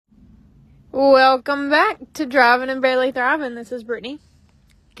Welcome back to Driving and Barely Thriving. This is Brittany.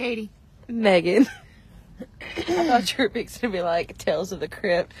 Katie. Megan. I thought you were fixing to be like Tales of the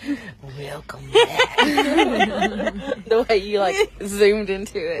Crypt. Welcome back. The way you zoomed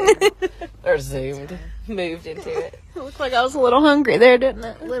into it. Or moved into it. It looked like I was a little hungry there, didn't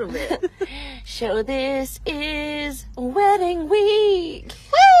it? A little bit. So this is wedding week.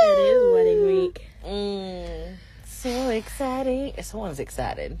 Woo! It is wedding week. So exciting. Someone's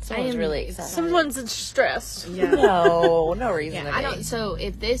excited. Someone's really excited. Someone's stressed. Yeah. No reason to I be. don't. So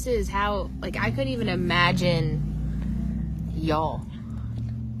if this is how, I couldn't even imagine y'all.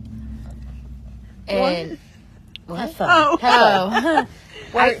 And what? Have fun. Hello.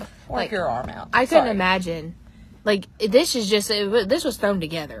 Work your arm out. I couldn't Sorry. imagine. This is just this was thrown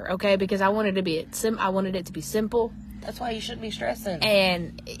together, okay? Because I wanted it to be simple. That's why you shouldn't be stressing.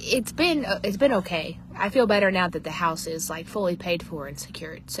 And it's been okay. I feel better now that the house is fully paid for and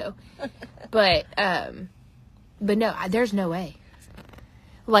secured. So, but no, there's no way.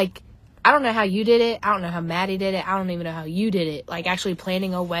 I don't know how you did it. I don't know how Maddie did it. I don't even know how you did it. Actually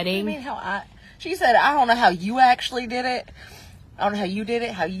planning a wedding. I mean, she said, I don't know how you actually did it. I don't know how you did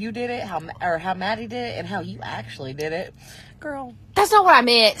it, how you did it, how Maddie did it, and how you actually did it. Girl. That's not what I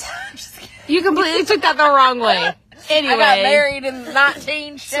meant. You completely took that the wrong way. Anyway. I got married in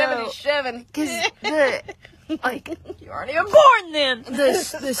 1977. Because You weren't even born then.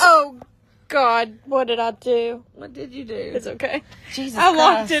 Oh, God. What did I do? What did you do? It's okay. Jesus I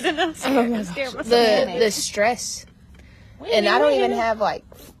locked Christ. it and I scared myself. the stress. And I don't even have,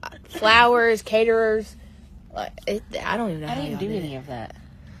 flowers, caterers. I don't even know I how didn't y'all do did any it. of that.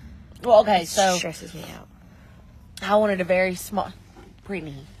 Well, okay, It so stresses me out. I wanted a very small...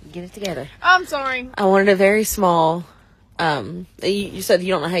 Brittany, get it together. I'm sorry. I wanted a very small... you said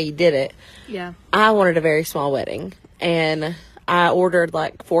you don't know how you did it. Yeah. I wanted a very small wedding, and I ordered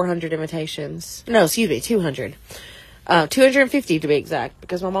 400 invitations. No, excuse me, 200. 250 to be exact,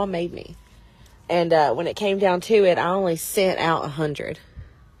 because my mom made me. And when it came down to it, I only sent out 100.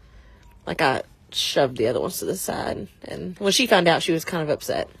 I shoved the other ones to the side. And when she found out, she was kind of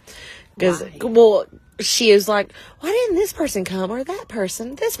upset. Because, she was like, why didn't this person come or that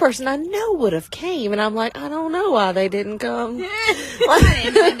person? This person I know would have came. And I'm like, I don't know why they didn't come. I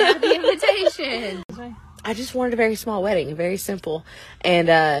didn't send out the invitation. I just wanted a very small wedding, very simple. And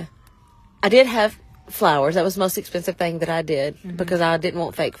I did have flowers. That was the most expensive thing that I did because I didn't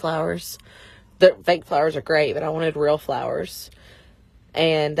want fake flowers. The fake flowers are great, but I wanted real flowers.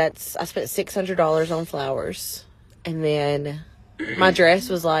 And I spent $600 on flowers. And then my dress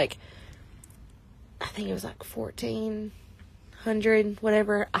was I think it was $1,400,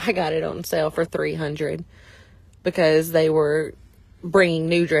 whatever. I got it on sale for $300 because they were bringing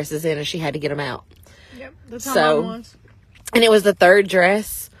new dresses in and she had to get them out. Yep, that's how mine was. And it was the third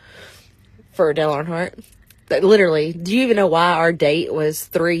dress for Dale Earnhardt. That literally, do you even know why our date was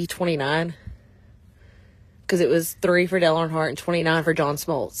 3/29? Because it was 3 for Dale Earnhardt and 29 for John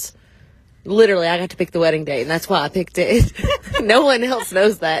Smoltz. Literally, I got to pick the wedding date, and that's why I picked it. No one else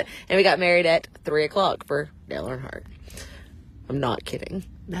knows that. And we got married at 3 o'clock for Dale Earnhardt. I'm not kidding.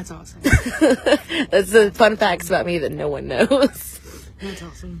 That's awesome. That's the fun facts about me that no one knows. That's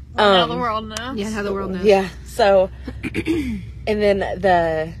awesome. Now the world knows. Yeah, how the world knows. Yeah. So, and then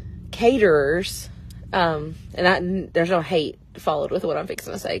the caterers, there's no hate followed with what I'm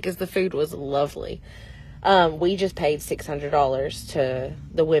fixing to say because the food was lovely. We just paid $600 to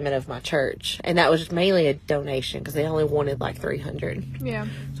the women of my church, and that was just mainly a donation because they only wanted $300. Yeah.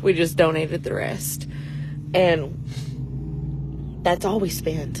 So we just donated the rest, and that's all we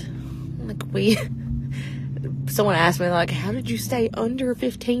spent. Someone asked me how did you stay under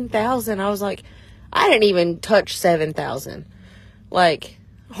 $15,000? I was like, I didn't even touch $7,000.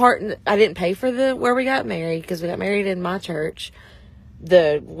 I didn't pay for where we got married because we got married in my church.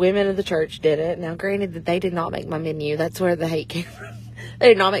 The women of the church did it. Now, granted that they did not make my menu. That's where the hate came from. They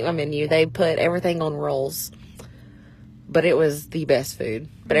did not make my menu. They put everything on rolls. But it was the best food.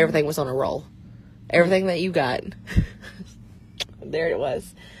 But everything was on a roll. Everything that you got. There it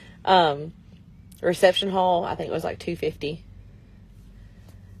was. Reception hall, I think it was $250.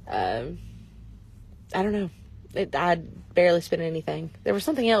 I don't know. I barely spent anything. There was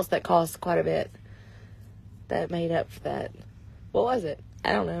something else that cost quite a bit that made up for that. What was it?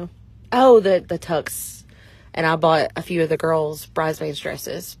 I don't know. Oh, the tux. And I bought a few of the girls' bridesmaids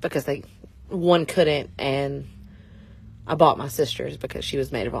dresses because one couldn't, and I bought my sister's because she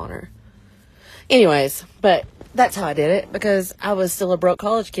was maid of honor. Anyways, but that's how I did it because I was still a broke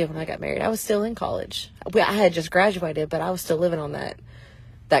college kid when I got married. I was still in college. I had just graduated, but I was still living on that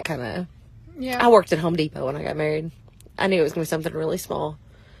kind of... Yeah. I worked at Home Depot when I got married. I knew it was going to be something really small.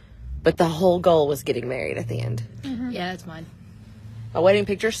 But the whole goal was getting married at the end. Yeah, that's mine. My wedding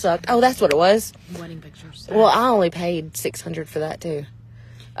picture sucked. Oh, that's what it was. Wedding pictures. Well, I only paid $600 for that too.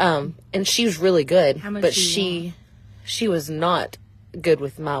 And she was really good, How much but do you she was not good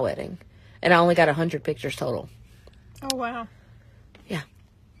with my wedding, and I only got 100 pictures total. Oh, wow. Yeah,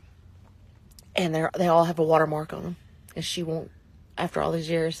 and they all have a watermark on them, and she won't. After all these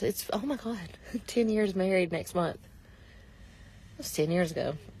years, it's oh my god, 10 years married next month. It was 10 years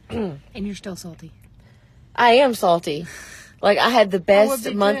ago. And you're still salty. I am salty. Like, I had the best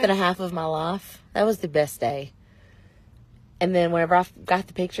be month too. and a half of my life. That was the best day. And then whenever I got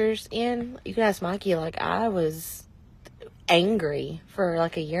the pictures in, you can ask Mikey, like, I was angry for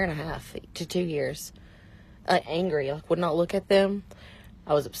like a year and a half to 2 years. Like, angry. Like, would not look at them.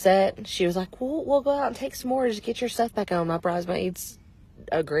 I was upset. She was like, well, we'll go out and take some more to just get your stuff back on. My bridesmaids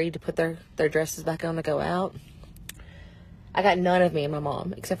agreed to put their dresses back on to go out. I got none of me and my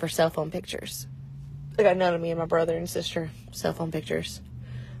mom, except for cell phone pictures. I got none of me and my brother and sister cell phone pictures.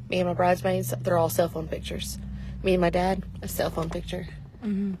 Me and my bridesmaids, they're all cell phone pictures. Me and my dad, a cell phone picture.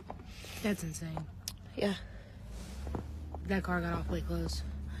 That's insane. Yeah, That car got awfully close.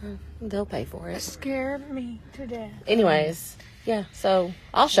 they'll pay for it. Scared me to death. Anyways, yeah, so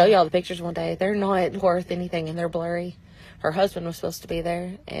I'll show y'all the pictures one day. They're not worth anything and they're blurry. Her husband was supposed to be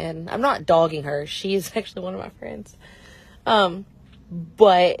there, and I'm not dogging her. She is actually one of my friends.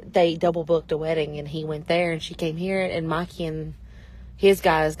 But they double booked a wedding, and he went there, and she came here, and Mikey and his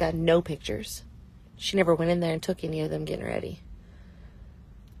guys got no pictures. She never went in there and took any of them getting ready.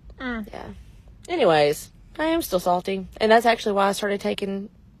 Yeah. Anyways, I am still salty, and that's actually why I started taking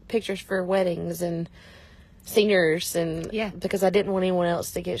pictures for weddings and seniors, and Yeah. because I didn't want anyone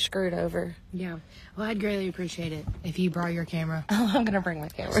else to get screwed over. Yeah. Well, I'd greatly appreciate it if you brought your camera. Oh, I'm gonna bring my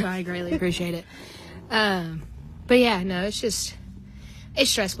camera. So I greatly appreciate it. But yeah, no, it's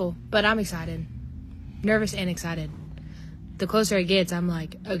stressful, but I'm excited. Nervous and excited. The closer it gets, I'm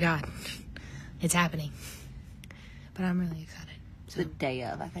like, oh God, it's happening. But I'm really excited. The day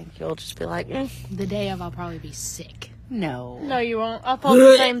of, I think you'll just be like, The day of, I'll probably be sick. no. No, you won't. I thought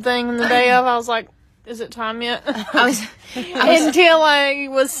the same thing in the day of. I was like, is it time yet? I was Until I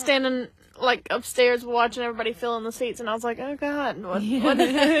was standing like upstairs watching everybody fill in the seats, and I was like, oh God, what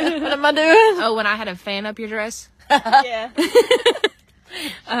am I doing? oh, when I had a fan up your dress. Yeah.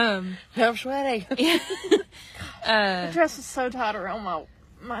 I'm sweating. The dress was so tight around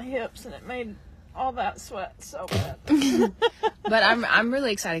my hips, and it made all that sweat so bad. But I'm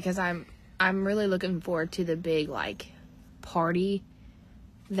really excited because I'm really looking forward to the big like party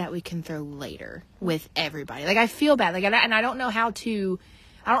that we can throw later with everybody. Like I feel bad, like and I don't know how to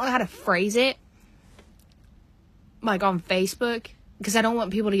phrase it like on Facebook because I don't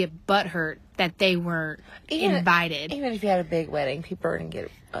want people to get butthurt that they weren't invited. Even if you had a big wedding, people are gonna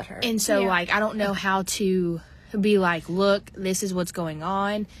get butthurt. And so Yeah. like I don't know how to be like, look, this is what's going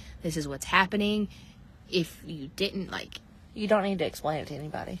on. This is what's happening. If you didn't like, You don't need to explain it to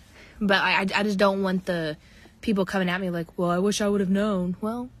anybody. but I just don't want the people coming at me like, well, I wish I would have known.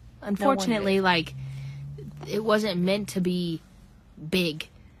 Well, unfortunately, like, it wasn't meant to be big.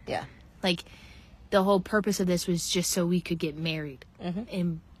 Yeah. Like, the whole purpose of this was just so we could get married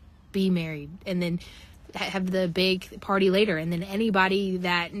and be married and then have the big party later. And then anybody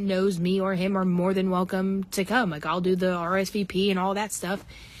that knows me or him are more than welcome to come. Like, I'll do the RSVP and all that stuff.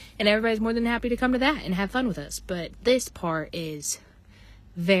 And everybody's more than happy to come to that and have fun with us. But this part is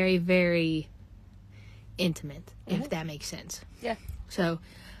very, very intimate, if that makes sense. Yeah. So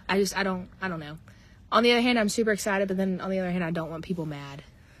I don't know. On the other hand, I'm super excited, but then on the other hand, I don't want people mad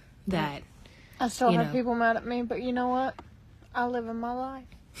that, I still You have know. people mad at me, but you know what? I live in my life.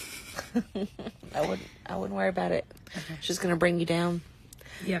 I wouldn't worry about it. It's just gonna bring you down.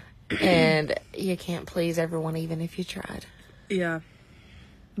 yeah. And you can't please everyone even if you tried. Yeah.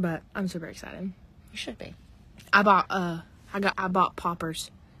 But I'm super excited. You should be. I bought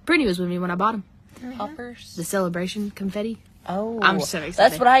poppers. Brittany was with me when I bought them. Poppers. The celebration confetti. Oh. I'm so excited.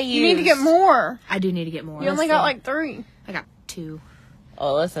 That's what I use. You need to get more. I do need to get more. You only got like 3. I got 2.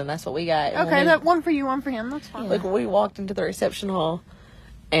 Oh, listen, that's what we got. Okay, that one for you, one for him. That's fine. Like when we walked into the reception hall,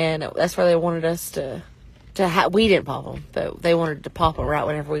 and that's where they wanted us to we didn't pop them, but they wanted to pop them right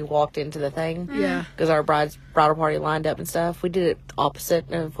whenever we walked into the thing. Yeah. Because our bridal party lined up and stuff. We did it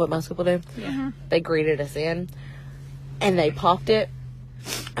opposite of what most people do. Yeah. They greeted us in, and they popped it.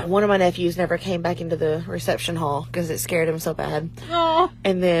 And one of my nephews never came back into the reception hall because it scared him so bad. Oh,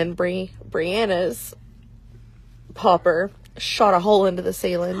 And then Brianna's popper shot a hole into the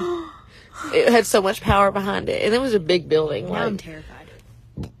ceiling. It had so much power behind it, and it was a big building. Now I'm Like, terrified.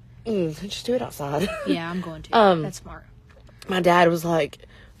 just do it outside. Yeah, I'm going to. Um, That's smart. My dad was like,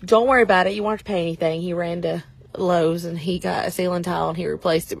 don't worry about it. You won't have to pay anything. He ran to Lowe's and he got a ceiling tile and he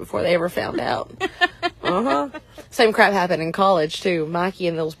replaced it before they ever found out. Same crap happened in college too. Mikey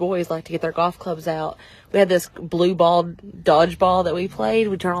and those boys like to get their golf clubs out. We had this blue ball dodgeball that we played.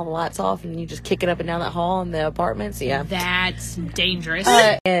 We turn all the lights off and you just kick it up and down that hall in the apartments. Yeah, That's dangerous.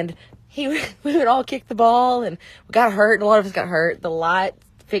 and we would all kick the ball and we got hurt. And a lot of us got hurt. The light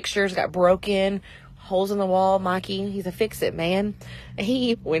fixtures got broken. Holes in the wall. Mikey, he's a fix-it man. And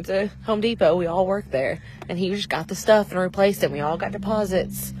he went to Home Depot. We all worked there. And he just got the stuff and replaced it. We all got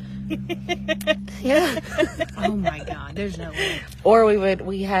deposits. Yeah. Oh my God, there's no way. Or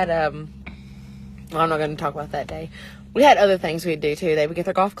we had, I'm not going to talk about that day. We had other things we'd do too. They would get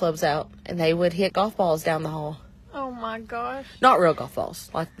their golf clubs out and they would hit golf balls down the hall. Oh my gosh. Not real golf balls,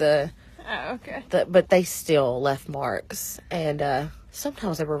 like Oh, okay. but they still left marks. And,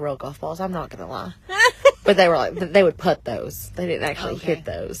 sometimes they were real golf balls. I'm not going to lie. But they were like, they would putt those. They didn't actually hit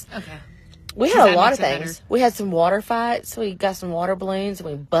those. Okay. We had a That lot makes of it things. better. We had some water fights. We got some water balloons and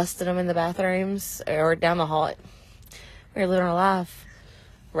we busted them in the bathrooms or down the hall. We were living our life.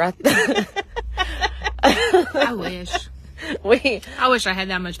 Right. I wish. we I wish I had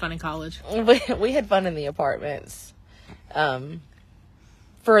that much fun in college. we had fun in the apartments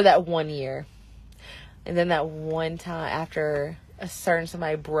for that 1 year. And then that one time after a certain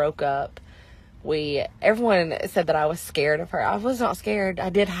somebody broke up, everyone said that I was scared of her. I was not scared. I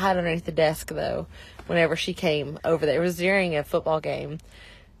did hide underneath the desk though whenever she came over there. It was during a football game.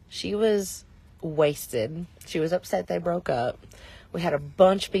 She was wasted. She was upset they broke up. We had a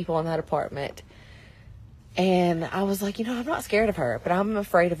bunch of people in that apartment. And I was like, I'm not scared of her, but I'm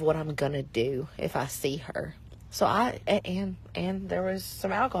afraid of what I'm going to do if I see her. So and there was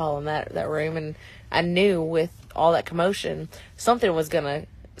some alcohol in that room, and I knew with all that commotion, someone was going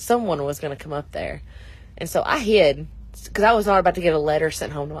to come up there. And so I hid because I was not about to get a letter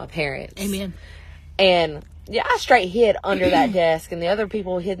sent home to my parents. Amen. And yeah, I straight hid under that desk, and the other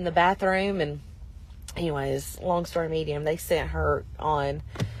people hid in the bathroom. And anyways, long story medium, they sent her on.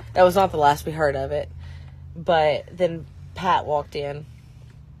 That was not the last we heard of it. But then Pat walked in,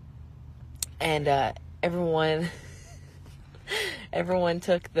 and everyone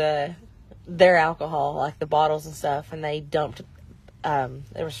took their alcohol, like the bottles and stuff, and they dumped.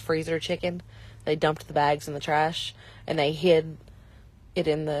 There was freezer chicken. They dumped the bags in the trash, and they hid it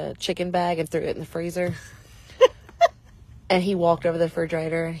in the chicken bag and threw it in the freezer. And he walked over to the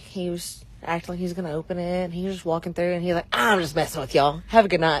refrigerator. He was acting like he was going to open it, and he was just walking through, and he was like, I'm just messing with y'all. Have a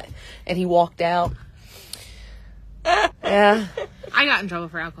good night. And he walked out. Yeah. I got in trouble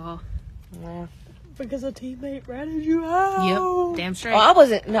for alcohol. Yeah. Because a teammate ratted you out. Yep. Damn straight. Well,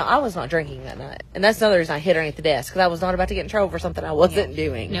 I was not drinking that night. And that's another reason I hid underneath the desk, because I was not about to get in trouble for something I wasn't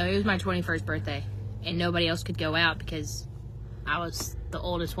doing. No, it was my 21st birthday, and nobody else could go out because I was the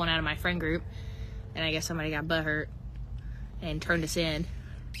oldest one out of my friend group, and I guess somebody got butthurt and turned us in.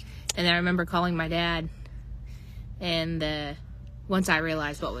 And then I remember calling my dad, and once I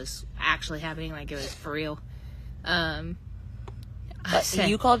realized what was actually happening, like it was for real, I said,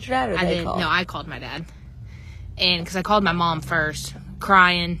 You called your dad, or I they didn't. called? No, I called my dad, and because I called my mom first,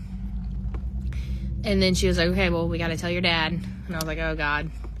 crying, and then she was like, "Okay, well, we got to tell your dad," and I was like, "Oh God."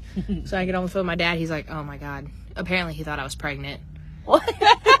 So I get on the phone with my dad. He's like, "Oh my God." Apparently, he thought I was pregnant. What?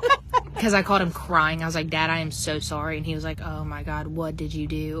 Because I called him crying. I was like, "Dad, I am so sorry," and he was like, "Oh my God, what did you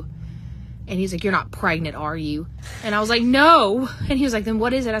do?" And he's like, "You're not pregnant, are you?" And I was like, "No." And he was like, "Then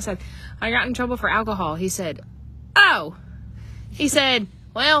what is it?" I said, "I got in trouble for alcohol." He said, "Oh." He said,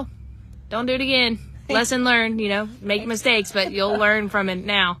 "Well, don't do it again. Lesson learned, make mistakes, but you'll learn from it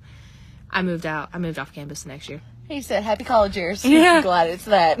now." I moved out. I moved off campus the next year. He said, happy college years. Yeah. Glad it's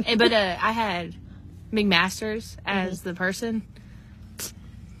that. But I had McMasters as the person.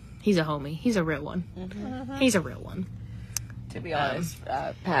 He's a homie. He's a real one. Mm-hmm. He's a real one. To be honest,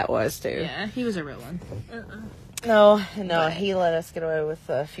 Pat was too. Yeah, he was a real one. No, he let us get away with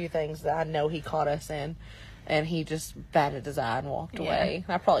a few things that I know he caught us in. And he just batted his eye and walked away.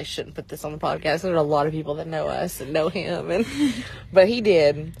 I probably shouldn't put this on the podcast. There's a lot of people that know us and know him, but he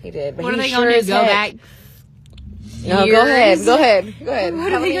did. But What he are they sure going to do? as Go heck- back? No, years? go ahead. What How are they many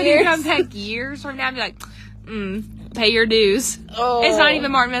going to do? years? Come back years from now and be like, pay your dues. Oh. It's not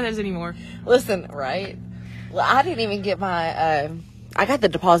even Martin Methodist anymore. Listen, right? Well, I didn't even get my. I got the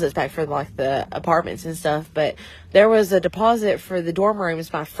deposits back for like the apartments and stuff, but there was a deposit for the dorm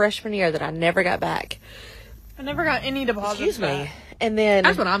rooms my freshman year that I never got back. I never got any deposits. Excuse me. back. And then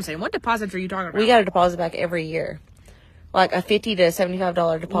That's what I'm saying. What deposits are you talking about? we got a deposit back every year, like a $50 to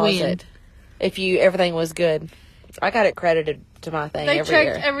 $75 deposit. When? If everything was good, I got it credited to my thing They every checked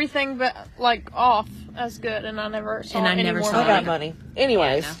year. everything but like off as good, and I never saw And I any never more saw I money. got money.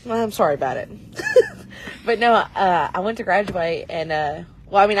 Anyways, Yeah, well, I'm sorry about it. But no, I went to graduate and, I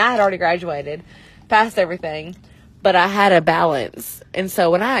had already graduated, passed everything, but I had a balance. And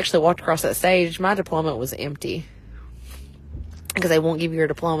so when I actually walked across that stage, my diploma was empty. Because they won't give you your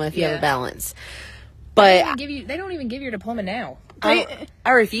diploma if you have Yeah. a balance. They But don't even give your diploma now. I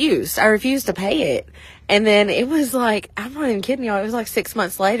refused. I refused to pay it. And then it was like, I'm not even kidding y'all. It was like 6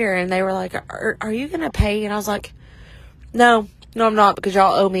 months later and they were like, are you going to pay? And I was like, no, I'm not, because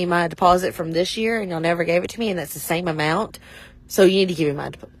y'all owe me my deposit from this year and y'all never gave it to me. And that's the same amount. So you need to give me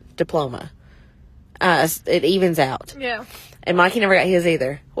my diploma. It evens out. Yeah. And Mikey never got his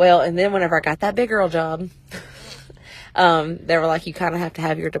either. Well, and then whenever I got that big girl job, they were like, you kind of have to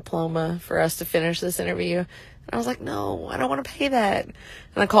have your diploma for us to finish this interview. And I was like, no, I don't want to pay that. And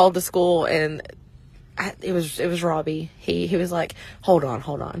I called the school and it was Robbie. He was like, hold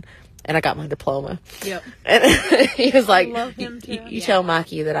on. And I got my diploma. Yep. And he was like, love him too. you tell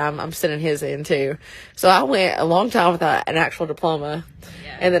Mikey that I'm sending his in too. So I went a long time without an actual diploma.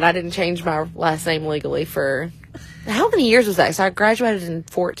 Yeah. And then I didn't change my last name legally for, how many years was that? So I graduated in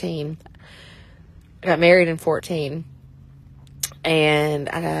 14. I got married in 14. And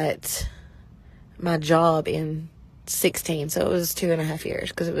I got my job in 16. So it was 2.5 years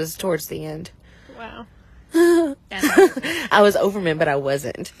because it was towards the end. Wow. I was overman, but I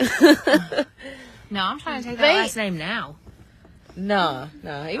wasn't. No, I'm trying to take that They- last name now. No.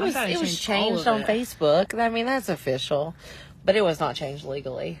 It was thought it changed changed all on of it. Facebook. I mean, that's official. But it was not changed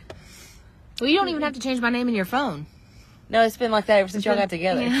legally. Well, you don't even have to change my name in your phone. No, it's been like that ever since y'all got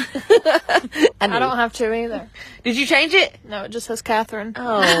together. Yeah. I don't have to either. Did you change it? No, it just says Catherine.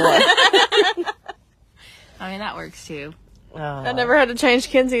 Oh. I mean, that works too. I never had to change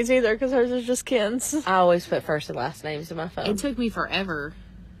Kenzie's either because hers is just Ken's. I always put first and last names in my phone. It took me forever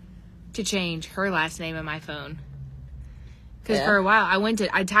to change her last name in my phone. Because Yeah. for a while,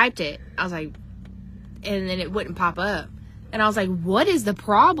 I typed it. I was like, and then it wouldn't pop up. And I was like, what is the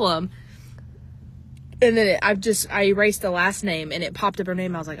problem? And then I erased the last name and it popped up her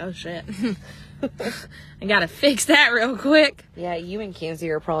name. I was like, oh shit. I gotta fix that real quick. Yeah, you and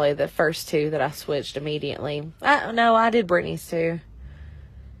Kenzie are probably the first two that I switched immediately. I did Brittany's too.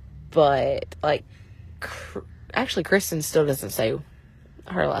 But, like, actually, Kristen still doesn't say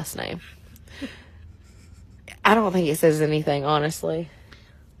her last name. I don't think it says anything, honestly.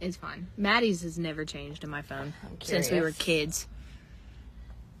 It's fine. Maddie's has never changed in my phone since we were kids.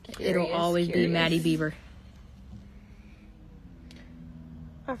 It'll always be Maddie Bieber.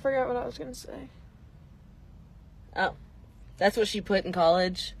 I forgot what I was going to say. Oh, that's what she put in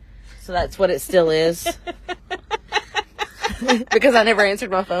college. So that's what it still is. Because I never answered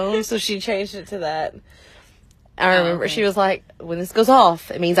my phone, so she changed it to that. I remember she was like, when this goes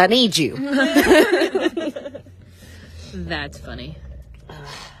off, it means I need you. That's funny.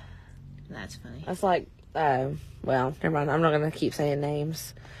 That's funny. I was like, well, never mind. I'm not going to keep saying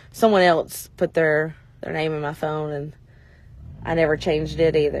names. Someone else put their name in my phone, and I never changed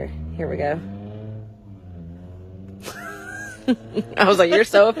it either. Here we go. I was like, you're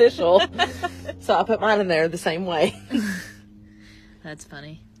so official. So I put mine in there the same way. That's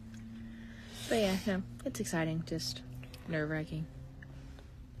funny. But yeah, no, it's exciting. Just nerve-wracking.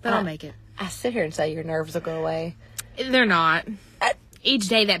 But I'll make it. I sit here and say your nerves will go away. They're not. Each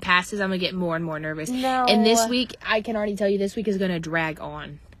day that passes, I'm going to get more and more nervous. No. And this week, I can already tell you, this week is going to drag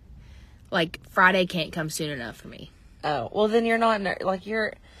on. Like, Friday can't come soon enough for me. Oh, well then you're not like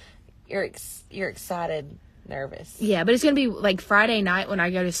you're excited, nervous. Yeah, but it's going to be, like, Friday night when I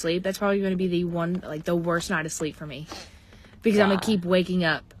go to sleep. That's probably going to be the worst night of sleep for me. Because I'm going to keep waking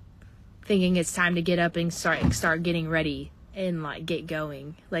up thinking it's time to get up and start getting ready and, like, get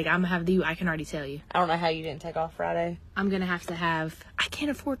going. Like, I'm going to have I can already tell you. I don't know how you didn't take off Friday. I'm going to have, I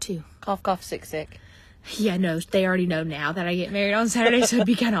can't afford to. Cough, cough, sick. Yeah, no, they already know now that I get married on Saturday, so it'd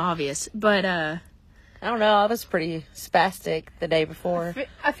be kind of obvious. But, I don't know. I was pretty spastic the day before.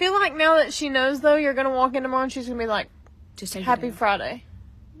 I feel like now that she knows, though, you're going to walk in tomorrow and she's going to be like, just take Happy it. Friday.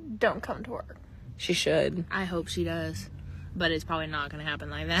 Don't come to work. She should. I hope she does, but it's probably not going to happen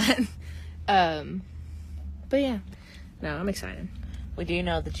like that. But yeah, no, I'm excited. We do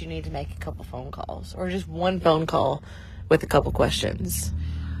know that you need to make a couple phone calls, or just one phone call with a couple questions.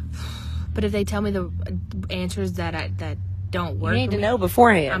 But if they tell me the answers that don't work, You need for to me, know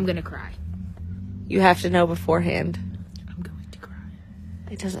beforehand. I'm gonna cry. You have to know beforehand. I'm going to cry.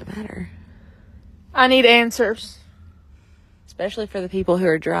 It doesn't matter. I need answers. Especially for the people who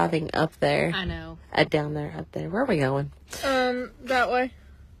are driving up there. I know. Down there, up there. Where are we going? That way.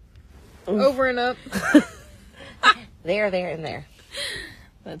 Over and up. There, and there.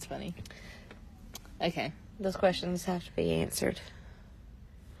 That's funny. Okay. Those questions have to be answered.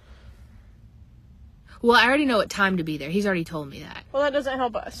 Well, I already know what time to be there. He's already told me that. Well, that doesn't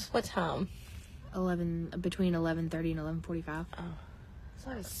help us. What time? Between 11:30 and 11:45. It's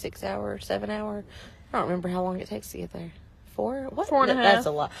like a 6 hour, 7 hour. I don't remember how long it takes to get there. 4? What? 4.5. That's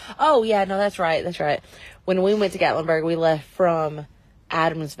a lot. Oh, yeah, no, that's right. When we went to Gatlinburg, we left from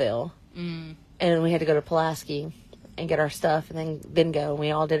Adamsville. And then we had to go to Pulaski and get our stuff and then go. And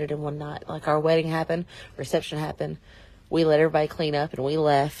we all did it in one night. Like, our wedding happened, reception happened. We let everybody clean up and we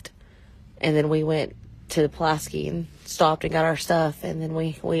left. And then we went to Pulaski and stopped and got our stuff. And then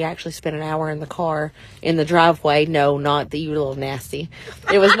we actually spent an hour in the car in the driveway. No, not that you little nasty.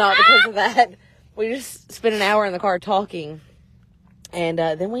 It was not because of that. We just spent an hour in the car talking. And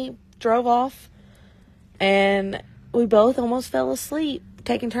then we drove off. And we both almost fell asleep,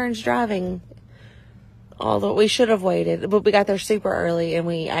 taking turns driving. Although we should have waited. But we got there super early. And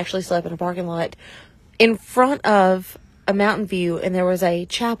we actually slept in a parking lot in front of a mountain view. And there was a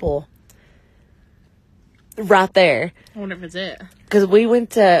chapel right there. I wonder if it's it. Because we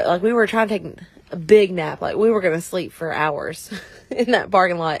went to, like, we were trying to take a big nap. Like, we were going to sleep for hours in that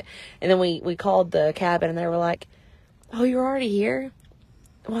parking lot. And then we called the cabin and they were like, oh, you're already here?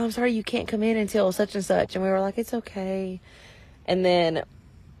 Well, I'm sorry you can't come in until such and such. And we were like, it's okay. And then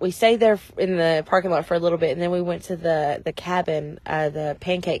we stayed there in the parking lot for a little bit. And then we went to the cabin, the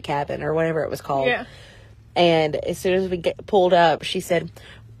pancake cabin or whatever it was called. Yeah. And as soon as we pulled up, she said,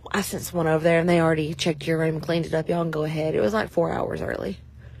 I sent someone over there and they already checked your room and cleaned it up. Y'all can go ahead. It was like 4 hours early.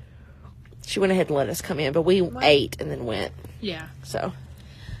 She went ahead and let us come in, but we ate and then went. Yeah. So.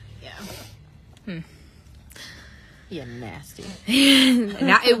 Yeah. Yeah, nasty.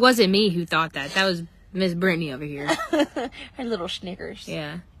 It wasn't me who thought that. That was Miss Brittany over here. Her little Snickers.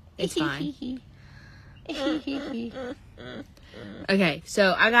 Yeah. It's fine. Okay,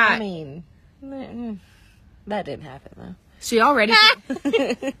 so I got... I mean, that didn't happen, though. So y'all ready?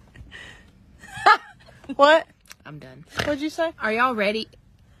 What? I'm done. What'd you say? Are y'all ready?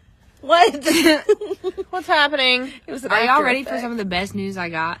 What? What's happening? It was an Are y'all after ready for effect. some of the best news I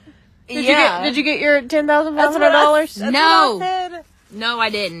got? Did you get your $10,500? No. No, I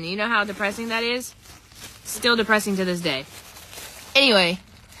didn't. You know how depressing that is? Still depressing to this day. Anyway.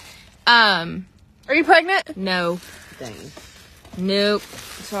 Are you pregnant? No. Dang. Nope.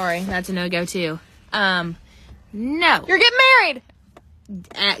 Sorry. That's a no-go, too. No. You're getting married!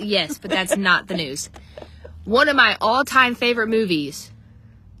 Yes, but that's not the news. One of my all-time favorite movies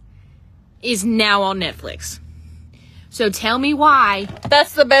is now on Netflix. So tell me why.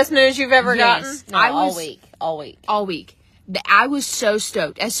 That's the best news you've ever gotten? No, all week. All week. I was so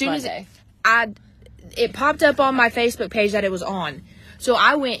stoked. As soon Monday. as it popped up on my Facebook page that it was on. So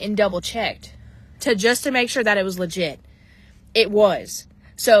I went and double checked just to make sure that it was legit. It was.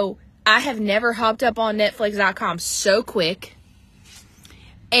 So I have never hopped up on Netflix.com so quick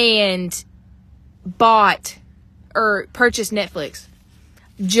and bought or purchased Netflix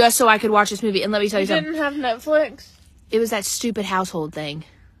just so I could watch this movie. And let me tell you something. Didn't have Netflix? It was that stupid household thing.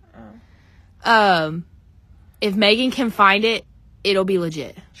 If Megan can find it, it'll be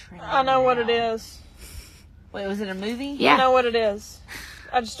legit. I know what it is. Wait, was it a movie? Yeah. I know what it is.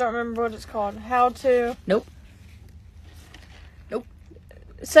 I just don't remember what it's called. How to Nope.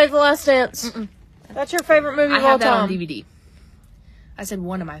 Save the Last Dance. That's your favorite movie I of all have that on time. DVD. I said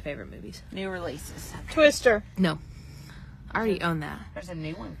one of my favorite movies. New releases. Twister. No. I already own that. There's a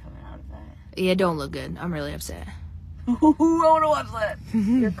new one coming out of that. Yeah, it don't look good. I'm really upset. I want to watch that.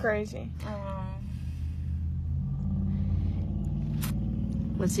 You're crazy.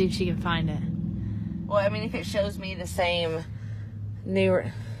 Let's see if she can find it. Well, I mean, if it shows me the same new...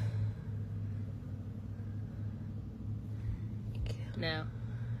 No.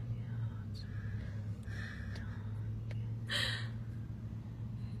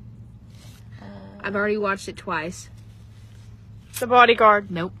 I've already watched it twice. The Bodyguard.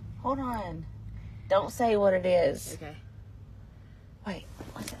 Nope. Hold on. Don't say what it is. Okay. Wait,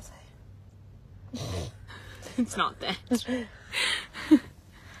 what's that say? It's not that.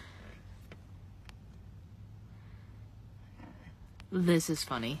 This is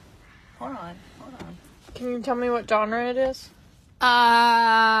funny. Hold on. Can you tell me what genre it is?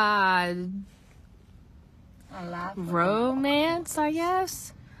 Romance, I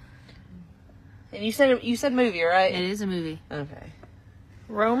guess. And you said movie, right? It is a movie. Okay.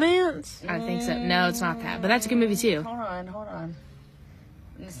 Romance? I think so. No, it's not that. But that's a good movie, too. Hold on.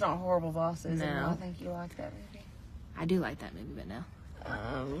 It's not Horrible Bosses. No. And I think you like that movie. I do like that movie, but no.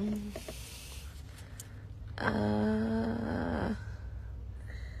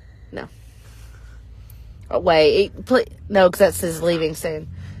 No. Wait, no, because that says leaving soon.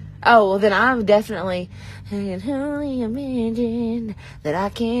 Oh, well, then I'm definitely. I can only imagine that I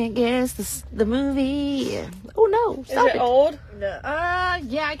can't guess the movie. Oh, no. Stop Is it old? No.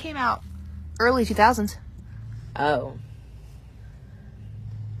 Yeah, it came out early 2000s. Oh.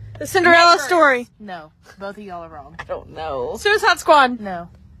 The Cinderella Story. No, both of y'all are wrong. I don't know. Suicide Squad. No,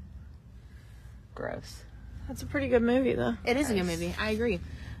 Gross. That's a pretty good movie, though. it is a good movie. I agree.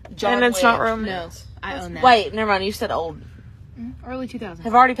 John And it's not Wick. romance. No, I own that. Wait, never mind. You said old. Early 2000s.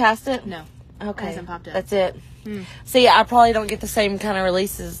 Have I already passed it? No, Okay. hasn't popped up. That's it. See, I probably don't get the same kind of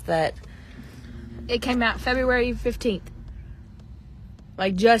releases that. It came out February 15th.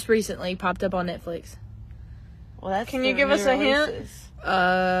 Like just recently popped up on Netflix. Well, that's Can you the give us new a hint? releases.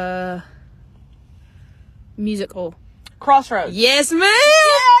 Musical. Crossroads. Yes, man.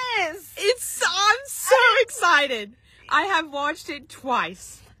 Yes. I'm so excited. I have watched it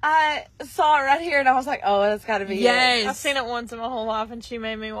twice. I saw it right here and I was like, oh, that's got to be Yes. I've seen it once in my whole life, and she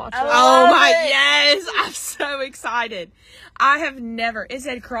made me watch it. I Oh love my, it. yes. I'm so excited. I have never, it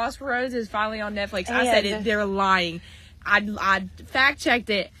said Crossroads is finally on Netflix. I said And- they're lying. I fact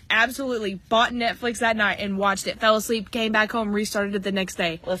checked it, absolutely bought Netflix that night and watched it. Fell asleep, came back home, restarted it the next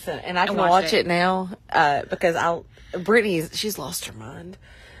day. Listen, and I can watch watch it. it now because she's lost her mind.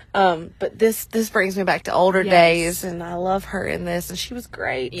 But this brings me back to older Yes. days, and I love her in this, and she was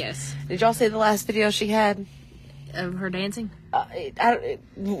great. Yes. Did y'all see the last video she had? Of her dancing?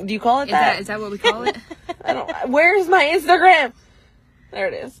 Do you call it Is that? is that what we call it? I don't. Where's my Instagram? There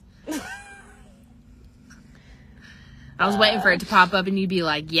it is. I was waiting for it to pop up and you'd be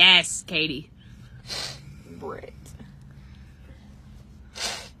like, yes, Katie. Brit.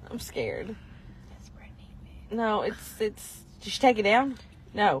 I'm scared. No, it's. Did she take it down?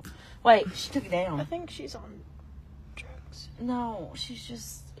 No. Wait, she took it I down. think she's on drugs. No,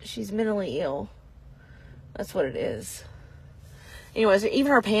 she's mentally ill. That's what it is. Anyways,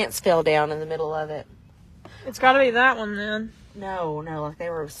 even her pants fell down in the middle of it. It's got to be that one, then. No, like they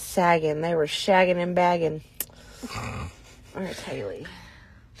were sagging. They were shagging and bagging. Where's Haley?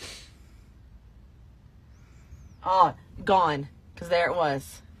 Oh, gone. Because there it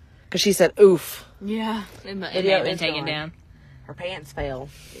was. Because she said, oof. Yeah. It may Video have been is taken gone. down. Her pants fell.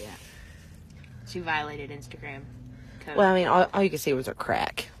 She violated Instagram code. Well, I mean, all you could see was her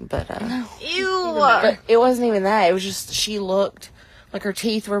crack. But, Ew. but it wasn't even that. It was just, she looked like her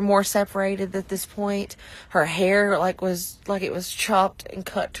teeth were more separated at this point. Her hair, was like it was chopped and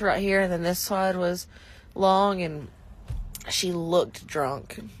cut to right here. And then this side was long, and she looked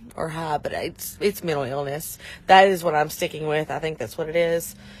drunk or high, but it's mental illness. That is what I'm sticking with. I think that's what it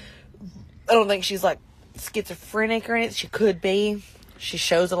is. I don't think she's like schizophrenic or anything. She could be. She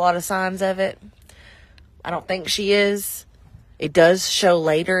shows a lot of signs of it. I don't think she is. It does show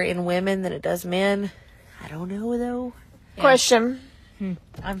later in women than it does men. I don't know though. Question.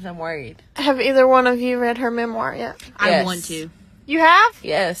 I'm worried. Have either one of you read her memoir yet? I Yes. want to. You have?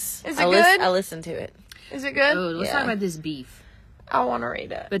 Yes. Is it I good? I listened to it. Is it good? Oh, let's Yeah. talk about this beef I want to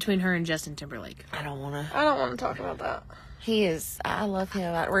read it. between her and Justin Timberlake. I don't want to. I don't want to talk about that. He is. I love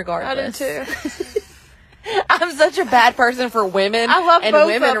him I do regardless. too. I'm such a bad person for women. I love and both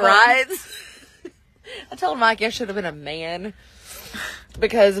women of them. rights. I told Mike I should have been a man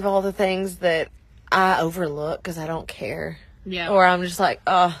because of all the things that I overlook because I don't care. Yeah. Or I'm just like,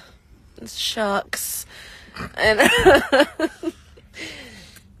 oh, shucks. And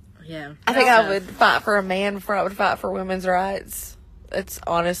Yeah. I think I would fight for a man before I would fight for women's rights. It's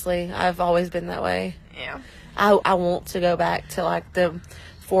honestly, I've always been that way. Yeah. I want to go back to like the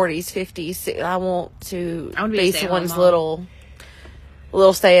 40s, 50s. I want to I wanna be a be stay-at-home someone's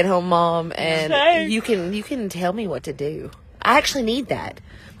little stay-at-home mom, and Same. you can tell me what to do. I actually need that.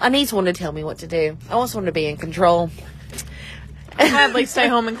 I need someone to tell me what to do. I want someone to be in control. I'll gladly stay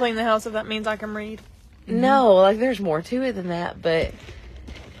home and clean the house if that means I can read. No, like there's more to it than that, but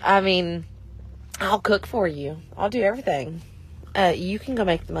I mean, I'll cook for you. I'll do everything. You can go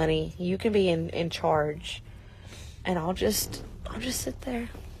make the money. You can be in charge, and I'll just sit there.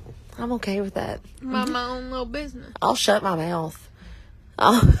 I'm okay with that. Mind my own little business. I'll shut my mouth.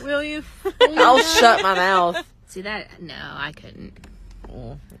 Will you? I'll shut my mouth. See that? No, I couldn't.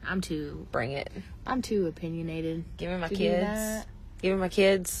 Mm, I'm too bring it. opinionated. Give me my to do kids. that. Give me my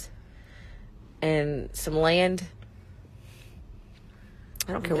kids and some land.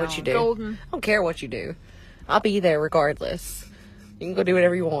 I don't care what you do. Golden. I don't care what you do. I'll be there regardless. You can go do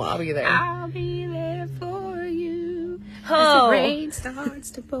whatever you want. I'll be there. I'll be there for you as Oh. the rain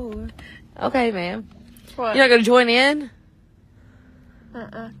starts to pour. Okay, ma'am. What? You're not going to join in?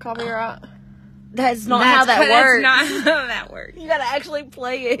 Copyright. That's not how that works. That's not how that works. You gotta actually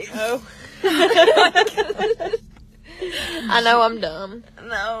play it. Oh. I know I'm dumb.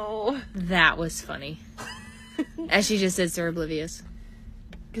 No. That was funny. As she just said, Sir Oblivious.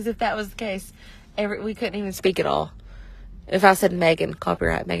 Because if that was the case, we couldn't even speak at all. If I said Megan,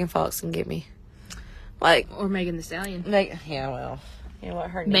 copyright, Megan Fox can get me. Like, Or Megan the Stallion. yeah, well, you know what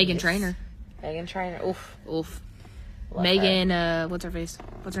her name Megan is? Trainor. Megan Trainor. Oof. Oof. Love Megan, what's her face?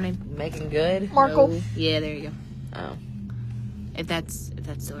 What's her name? her. Megan Good. Markle. No. Yeah, there you go. Oh. If that's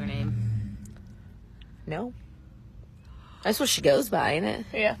still her name. No. That's what she goes by, ain't it?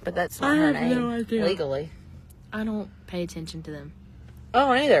 Yeah. But that's not I her have name. no idea. Legally. I don't pay attention to them.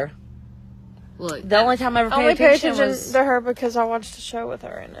 Oh, neither. Look, The only time I ever I only paid pay attention attention was... to her because I watched a show with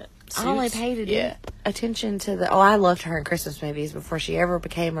her in it. I only Suits? paid attention to the... Oh, I loved her in Christmas movies before she ever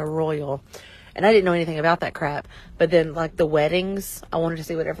became a royal. And I didn't know anything about that crap. But then, like, the weddings, I wanted to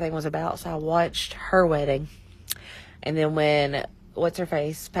see what everything was about. So I watched her wedding. And then when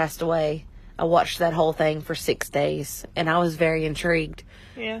What's-Her-Face passed away, I watched that whole thing for 6 days. And I was very intrigued.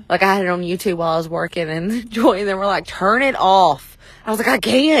 Yeah. Like, I had it on YouTube while I was working. And Joy and them were like, turn it off. I was like, I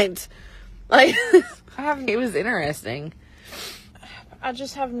can't. Like, it was interesting. I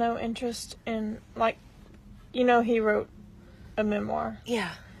just have no interest in, like, you know, he wrote a memoir. Yeah.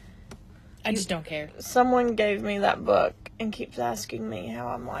 I just don't care. Someone gave me that book and keeps asking me how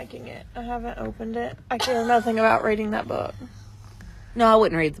I'm liking it. I haven't opened it. I care nothing about reading that book. No, I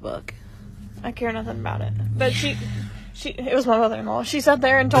wouldn't read the book. I care nothing about it. But it was my mother-in-law. She sat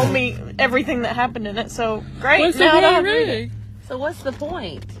there and told me everything that happened in it. So great. Now I don't have to read it. So what's the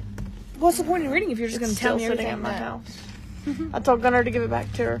point? What's the point in reading if you're just going to tell me Sitting everything at my that- house. I told Gunnar to give it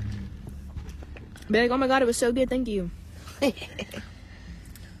back to her. Be like, oh my god, it was so good, thank you.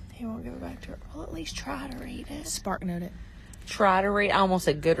 He won't give it back to her. Well, at least try to read it. Spark note it. Try to read. I almost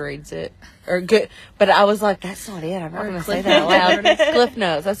said Goodreads it. Or good. But I was like, that's not it. I'm not going to say that out loud. Cliff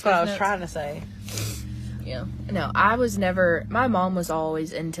Notes. That's what I was Notes. trying to say. Yeah. No, I was never. My mom was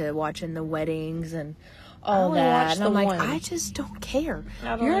always into watching the weddings and all only that. watched And I'm the like, one. I just don't care.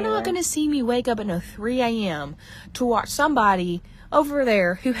 I don't You're either. not going to see me wake up at 3 a.m. to watch somebody over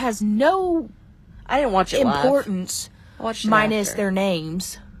there who has no I didn't watch it live. importance I watched it minus after. their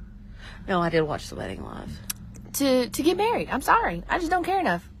names No, I did watch the wedding live. to get married. I'm sorry. I just don't care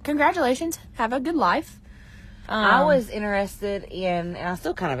enough. Congratulations. Have a good life. I was interested in, and I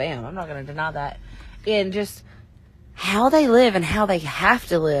still kind of am, I'm not going to deny that, in just how they live and how they have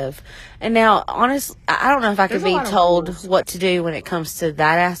to live. And now, honestly, I don't know if I could There's a be lot of told rules. what to do when it comes to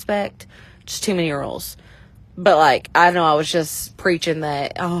that aspect. Just too many rules. But, like, I know I was just preaching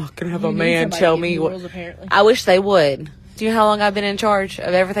that, can I have a man tell me what... Apparently. I wish they would. Do you know how long I've been in charge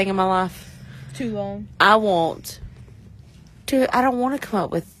of everything in my life? Too long. I don't want to come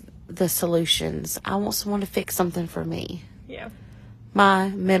up with the solutions. I want someone to fix something for me. Yeah. My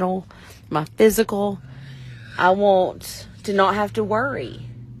mental, my physical. I want to not have to worry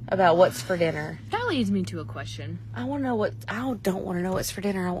about what's for dinner. That leads me to a question. I want to know I don't want to know what's for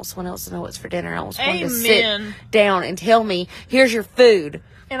dinner. I want someone else to know what's for dinner. I want someone to sit Amen. down and tell me, here's your food.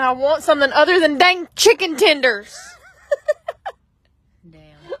 And I want something other than dang chicken tenders. Damn.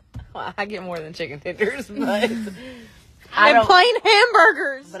 Well, I get more than chicken tenders, but And plain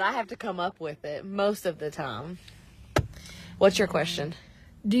hamburgers. But I have to come up with it most of the time. What's your question?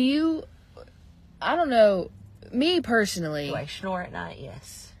 Do you? I don't know. Me personally, Do I snore at night?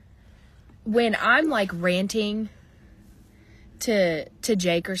 Yes. when I'm like ranting to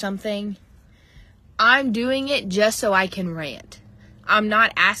Jake or something, I'm doing it just so I can rant. I'm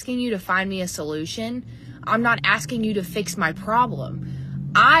not asking you to find me a solution. I'm not asking you to fix my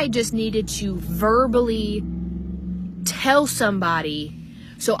problem. I just needed to verbally tell somebody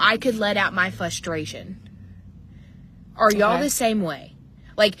so I could let out my frustration. Are y'all Okay. the same way?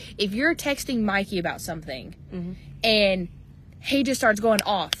 Like, if you're texting Mikey about something and he just starts going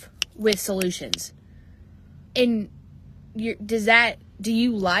off with solutions, and do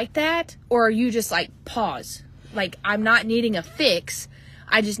you like that? Or are you just like, pause? Like, I'm not needing a fix.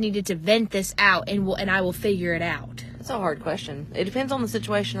 I just needed to vent this out and I will figure it out. That's a hard question. It depends on the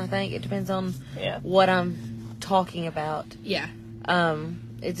situation, I think. It depends on Yeah. what I'm talking about. Yeah.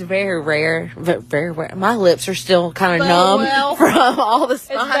 It's very rare. Very rare. My lips are still kind of Well, numb well. from all the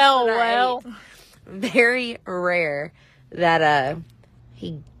snot that I well. ate. Very rare that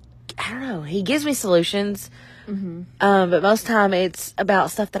I don't know, he gives me solutions. But most time it's about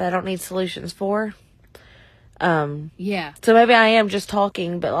stuff that I don't need solutions for. Yeah. So maybe I am just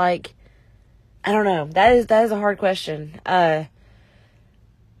talking, but like, I don't know. That is a hard question.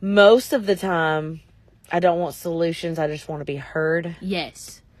 Most of the time, I don't want solutions. I just want to be heard.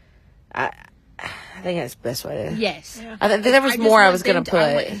 Yes. I I think that's the best way to. Yes. Yeah. I think there was just more I want was gonna them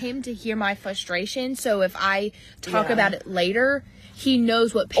I want put. him to hear my frustration, so if I talk Yeah. about it later, he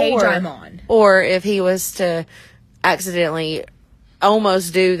knows what page Or- I'm on. Or if he was to accidentally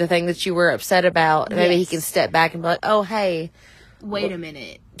almost do the thing that you were upset about, maybe he Yes. can step back and be like, "Oh, hey, Wait a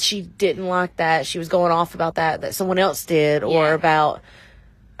minute. she didn't like that. She was going off about that someone else did, or Yeah. about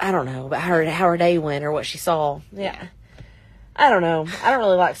I don't know, about how her day went or what she saw." Yeah. I don't know. I don't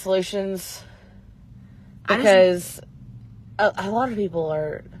really like solutions because a lot of people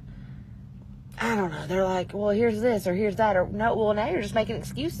are. I don't know. They're like, well, here's this or here's that, or no. Well, now you're just making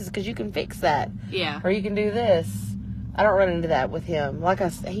excuses because you can fix that. Yeah. Or you can do this. I don't run into that with him. Like I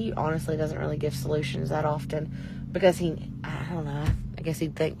said, he honestly doesn't really give solutions that often because I don't know. I guess he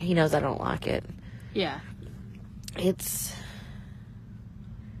knows I don't like it. Yeah.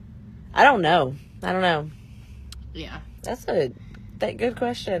 I don't know. Yeah. That's that good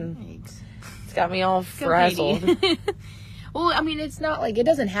question. Thanks. It's got me all Go, frazzled. Katie. Well, I mean, it's not like it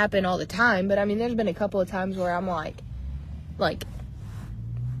doesn't happen all the time, but I mean, there's been a couple of times where I'm like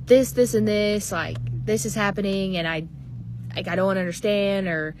this, and this, like this is happening, and I don't understand,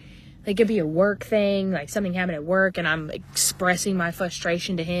 or it could be a work thing, like something happened at work, and I'm expressing my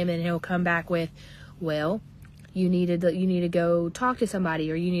frustration to him, and he'll come back with, well, you need to go talk to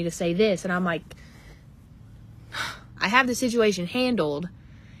somebody, or you need to say this, and I'm like, I have the situation handled.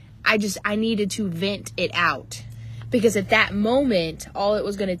 I needed to vent it out. Because at that moment, all it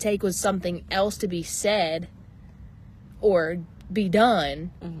was going to take was something else to be said or be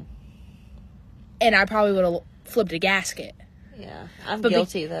done. Mm-hmm. And I probably would have flipped a gasket. Yeah, I'm But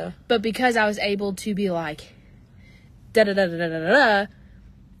guilty though. But because I was able to be like, da-da-da-da-da-da-da,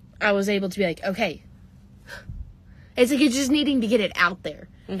 I was able to be like, okay. It's like it's just needing to get it out there.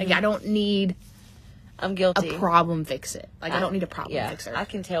 Mm-hmm. Like, I don't need I'm a guilty. problem fix it. Like, I don't need a problem fixer. I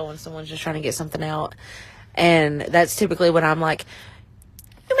can tell when someone's just trying to get something out. And that's typically when I'm like,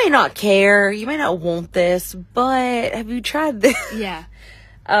 you may not care, you may not want this, but have you tried this? Yeah.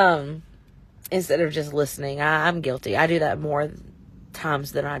 Instead of just listening. I'm guilty. I do that more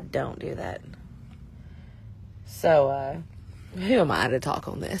times than I don't do that. So, who am I to talk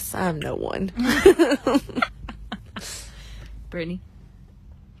on this? I'm no one. Brittany?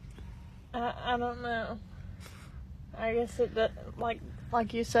 I don't know. I guess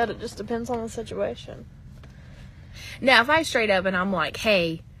like you said, it just depends on the situation. Now, if I straight up and I'm like,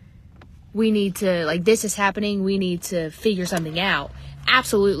 hey, we need to, like, this is happening, we need to figure something out.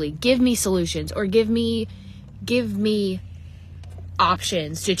 Absolutely. Give me solutions or give me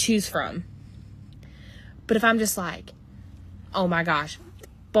options to choose from. But if I'm just like, oh my gosh,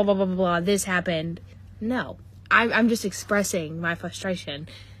 blah, blah, blah, blah, blah, this happened. No. I'm just expressing my frustration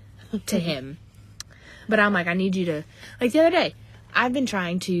to him. But I'm like, I need you to, like the other day, I've been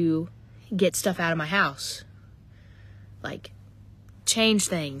trying to get stuff out of my house. Like, change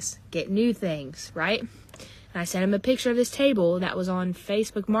things, get new things, right? And I sent him a picture of this table that was on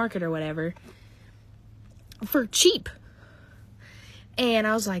Facebook Market or whatever for cheap. And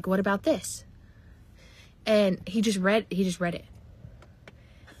I was like, what about this? And he just read it.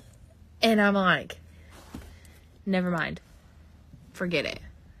 And I'm like, never mind. Forget it.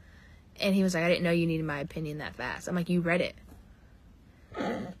 And he was like, I didn't know you needed my opinion that fast. I'm like, you read it.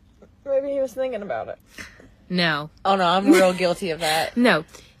 Maybe he was thinking about it. No. Oh no, I'm real guilty of that. No.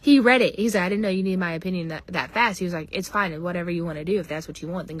 He read it. He's like, I didn't know you needed my opinion that fast. He was like, it's fine. Whatever you want to do. If that's what you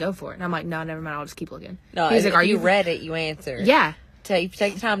want, then go for it. And I'm like, no, never mind. I'll just keep looking. No, He's if like, you read it, you answer. Yeah. Take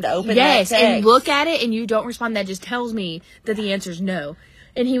the time to open Yes. that text. And look at it and you don't respond. That just tells me that the answer's no.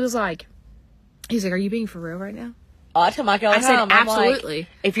 And he's like, are you being for real right now? Oh, I tell Mike all the I said, time. I'm like, absolutely.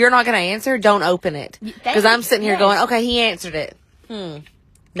 if you're not going to answer, don't open it. Because I'm sitting here yes. going, okay, he answered it.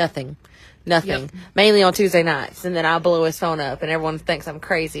 Nothing. Yep. Mainly on Tuesday nights. And then I'll blow his phone up and everyone thinks I'm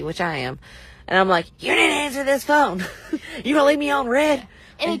crazy, which I am. And I'm like, you didn't answer this phone. You gonna leave me on red?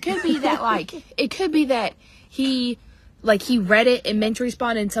 And it could be that he read it and meant to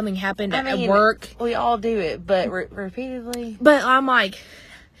respond and something happened at work. We all do it, but repeatedly. But I'm like,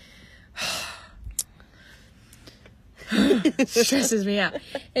 stresses me out.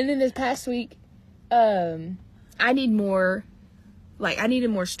 And then this past week, I needed more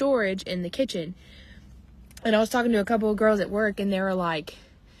storage in the kitchen. And I was talking to a couple of girls at work and they were like,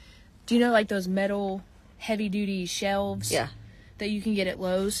 do you know like those metal heavy duty shelves? Yeah. That you can get at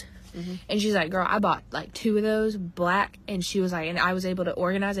Lowe's? Mm-hmm. And she's like, girl, I bought like 2 of those black, and she was like, and I was able to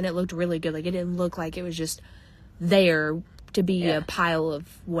organize and it looked really good. Like it didn't look like it was just there to be a pile of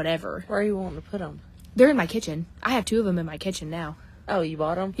whatever. Where are you wanting to put them? They're in my kitchen. I have 2 of them in my kitchen now. Oh, you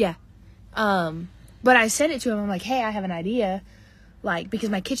bought them? Yeah. But I sent it to him. I'm like, hey, I have an idea. like, because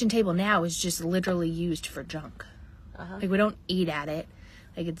my kitchen table now is just literally used for junk. Like, we don't eat at it.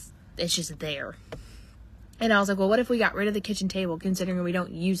 Like, it's just there. And I was like, well, what if we got rid of the kitchen table, considering we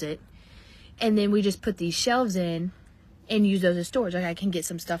don't use it, and then we just put these shelves in and use those as storage? Like, I can get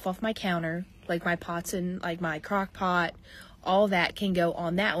some stuff off my counter, like my pots and, like, my crock pot, all that can go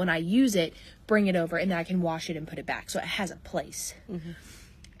on that. When I use it, bring it over, and then I can wash it and put it back, so it has a place.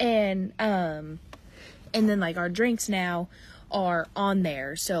 And then, like, our drinks now are on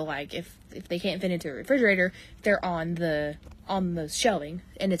there, so, like, if they can't fit into a refrigerator, they're on the shelving,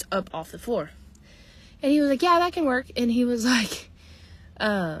 and it's up off the floor. And he was like, yeah, that can work. And he was like,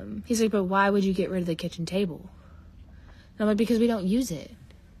 but why would you get rid of the kitchen table? And I'm like, because we don't use it.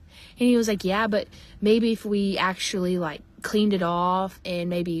 And he was like, yeah, but maybe if we actually, like, cleaned it off and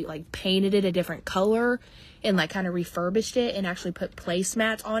maybe, like, painted it a different color and, like, kind of refurbished it and actually put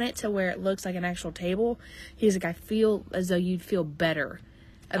placemats on it to where it looks like an actual table. He's like, I feel as though you'd feel better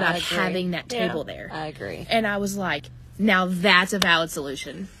about having that table there. I agree. And I was like, now that's a valid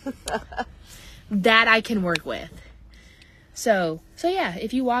solution. That I can work with. So yeah,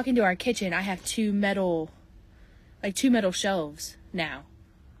 if you walk into our kitchen, I have two metal shelves now.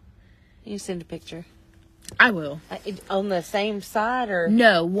 You send a picture. I will. On the same side, or?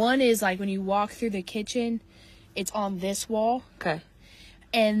 No, one is like when you walk through the kitchen, it's on this wall. Okay.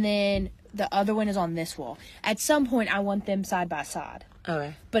 And then the other one is on this wall. At some point, I want them side by side.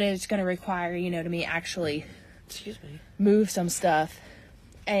 Okay. But it's going to require, to me actually Excuse me. move some stuff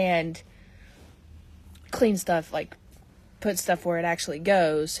and clean stuff, like put stuff where it actually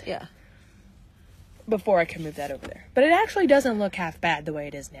goes. Yeah. Before I can move that over there. But it actually doesn't look half bad the way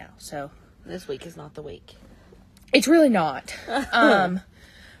it is now. So This week is not the week. it's really not.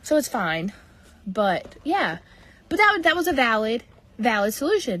 So it's fine. But yeah. But that was a valid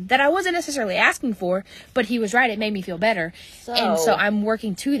solution that I wasn't necessarily asking for, but he was right. It made me feel better. And so I'm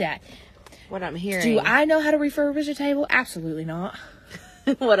working to that. What I'm hearing. Do I know how to refurbish a table? Absolutely not.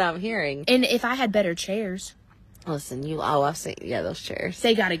 What I'm hearing. And if I had better chairs, Listen, I've seen, those chairs.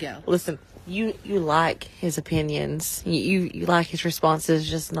 they gotta go. Listen, you like his opinions. You like his responses,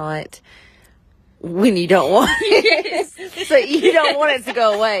 just not when you don't want it. So you don't want it to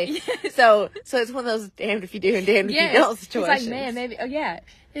go away. Yes. So it's one of those damned if you do and damned if you don't situations. He's like, man, maybe, oh yeah.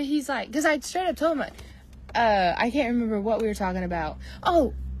 He's like, because I straight up told him, I can't remember what we were talking about.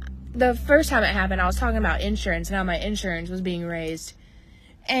 Oh, the first time it happened, I was talking about insurance and how my insurance was being raised.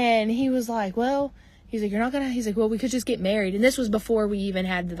 And he was like, well, he's like, well, we could just get married. And this was before we even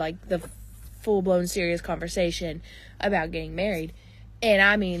had the full-blown serious conversation about getting married. And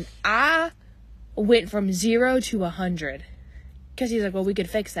I mean, I went from 0 to 100. Because he's like, well, we could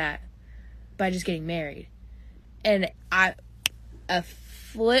fix that by just getting married. And a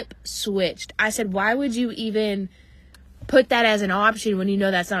flip switched. I said, why would you even put that as an option when you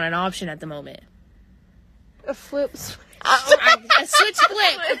know that's not an option at the moment? A flip switch. A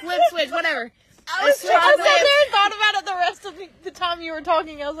flip switch, whatever. I sat there and thought about it the rest of the time you were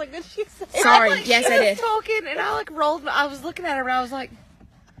talking. I was like, did she say? Sorry, yes, I did. Talking, and I rolled. I was looking at her, and I was like,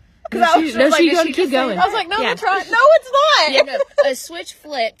 She's going to keep going. I was like, no, that's right. No, it's not. Yeah, no, a switch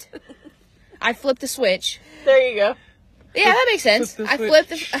flipped. I flipped the switch. There you go. Yeah, that makes sense. I flipped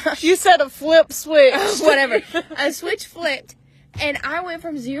the... You said a flip switch. Whatever. A switch flipped. And I went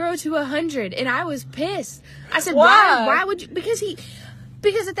from 0 to 100, and I was pissed. I said, Why? Why would you?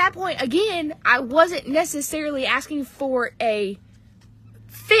 Because at that point, again, I wasn't necessarily asking for a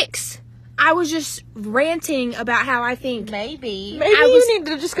fix. I was just ranting about how I think maybe you need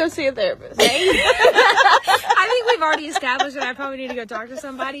to just go see a therapist. I think we've already established that I probably need to go talk to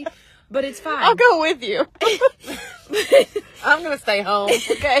somebody, but it's fine. I'll go with you. I'm gonna stay home.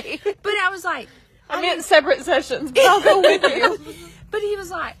 Okay. But I was like, I'm in separate sessions, but I'll go with you. But he was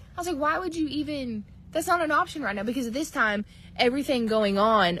like, I was like, why would you even? That's not an option right now, because at this time, everything going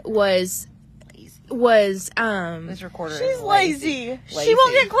on was This recorder. She's is lazy. She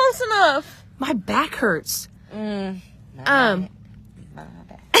won't get close enough. My back hurts. When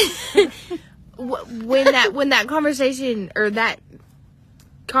that conversation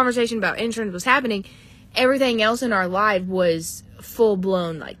about insurance was happening, everything else in our life was full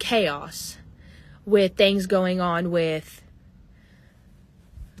blown like chaos, with things going on with.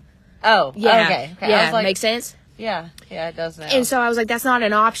 Oh, yeah, okay. Yeah, I was like, makes sense. Yeah, it does now. And so I was like, that's not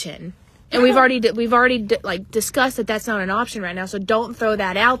an option. And we've already discussed that that's not an option right now. So don't throw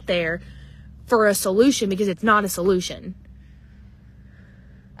that out there for a solution, because it's not a solution.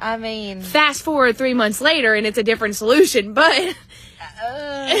 I mean, Fast forward 3 months later and it's a different solution, but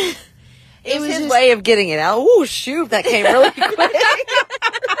it was his way of getting it out. Oh shoot, that came really quick.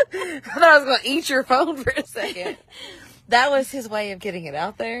 I thought I was going to eat your phone for a second. That was his way of getting it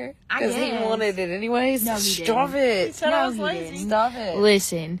out there. Because he guess. wanted it anyways. No, he Stop didn't. it. Said I No, was he lazy. didn't. Stop it.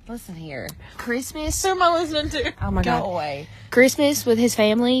 Listen, Listen here. Christmas. Who am I listening to? Oh my Go God. away. Christmas with his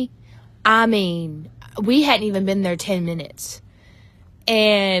family. I mean, we hadn't even been there 10 minutes.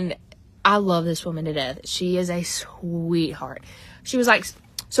 And I love this woman to death. She is a sweetheart. She was like,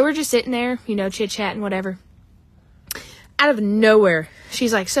 so we're just sitting there, you know, chit-chatting, whatever. Out of nowhere,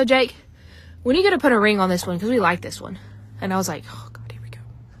 she's like, so Jake, when are you going to put a ring on this one? Because we like this one. And I was like, oh God, here we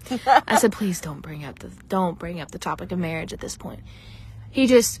go. I said, please don't bring up the topic of marriage at this point. He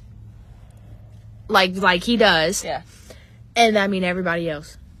just, like he does. Yeah. And I mean, everybody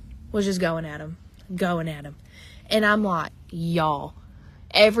else was just going at him. And I'm like, y'all,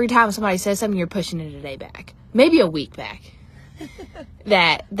 every time somebody says something, you're pushing it a day back. Maybe a week back.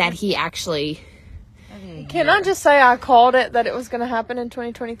 that he actually... Can I just say I called it that it was going to happen in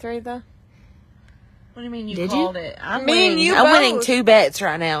 2023, though? What do you mean you Did called you? it? I'm Me and winning. you I'm both. winning 2 bets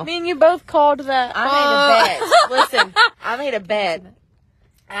right now. Me and you both called that. I made a bet. Listen, I made a bet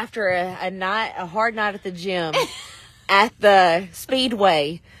after a hard night at the gym at the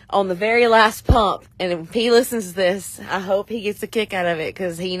Speedway on the very last pump. And if he listens to this, I hope he gets a kick out of it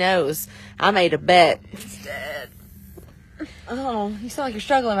because he knows I made a bet. Oh, you sound like you're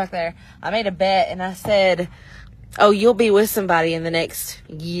struggling back there. I made a bet and I said, oh, you'll be with somebody in the next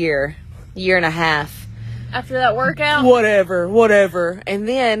year and a half. After that workout. Whatever. And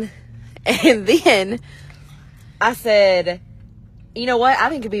then I said, you know what? I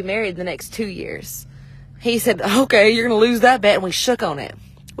think you'll be married in the next 2 years. He said, okay, you're going to lose that bet. And we shook on it.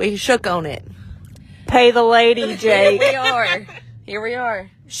 Pay the lady, Jake. Here we are.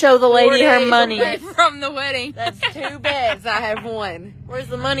 Show the lady her 4 days money. away. From the wedding. That's 2 bets I have won. Where's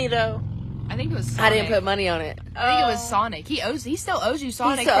the money, though? I think it was Sonic. I didn't put money on it. I think it was Sonic. He still owes you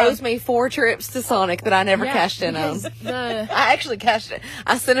Sonic. He still owes me 4 trips to Sonic that I never cashed in on. I I actually cashed it.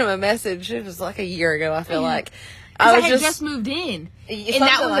 I sent him a message. It was like a year ago, I feel like. I was had just moved in. something and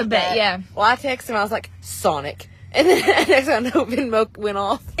that was like a bet, that. yeah. Well, I texted him. I was like, Sonic. And then next thing I know, Venmo went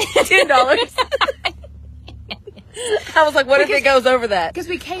off. $10. I was like, what if it goes over that? Because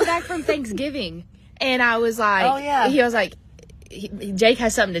we came back from Thanksgiving, and I was like, Oh, yeah. He was like, Jake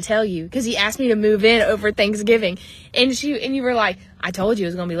has something to tell you, because he asked me to move in over Thanksgiving, and you were like, I told you it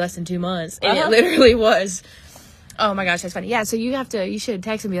was going to be less than 2 months, and it literally was. Oh my gosh, that's funny. Yeah, so you should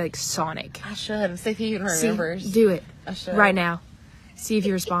text and be like, Sonic. I should. See if he even See, remembers. do it. I should. Right now. See if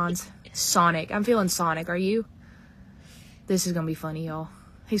he responds. Sonic. I'm feeling Sonic. Are you? This is going to be funny, y'all.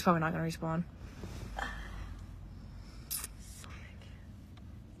 He's probably not going to respond.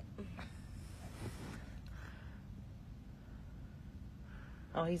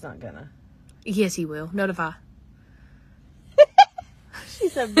 Oh, he's not gonna. Yes, he will. Notify. She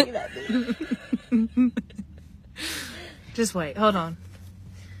said, be that bitch. Just wait. Hold on.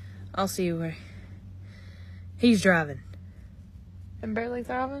 I'll see where. He's driving. And barely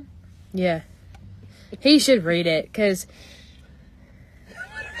thriving. Yeah. He should read it, because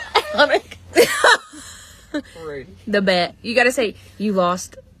Rude. the bet. You got to say, you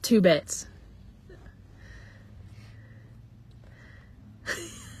lost 2 bets.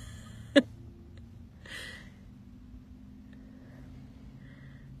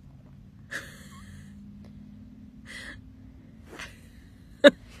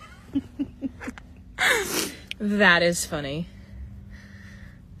 That is funny.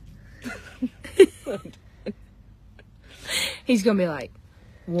 He's gonna be like,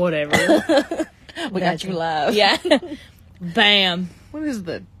 whatever. We got you live. Yeah. Bam. What is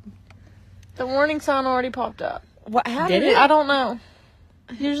the... The warning sign already popped up. What, how Did did it? I don't know.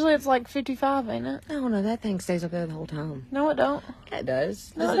 Usually it's like 55, ain't it? I don't know. That thing stays okay the whole time. No, it don't. It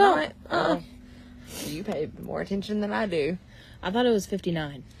does. No, Does it it don't. not? You pay more attention than I do. I thought it was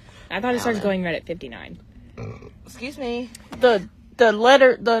 59. I thought it starts going red at 59. Excuse me. The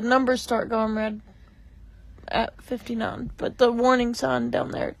numbers start going red at 59, but the warning sign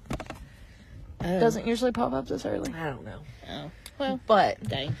down there doesn't usually pop up this early. I don't know. Oh. Well, but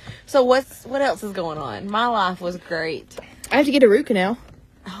Dang. so what else is going on? My life was great. I have to get a root canal.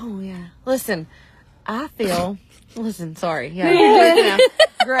 Oh yeah. Listen, I feel. Listen, sorry. Yeah. Root canal.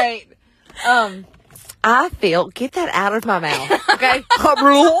 Great. I feel. Get that out of my mouth. Okay.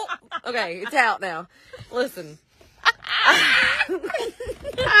 Okay, it's out now. Listen.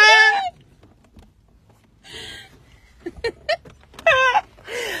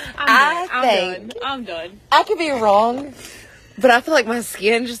 I'm done. I could be wrong, but I feel like my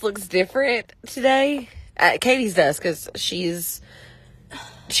skin just looks different today. Katie's does, because she's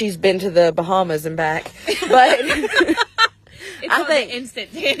been to the Bahamas and back. But call think- it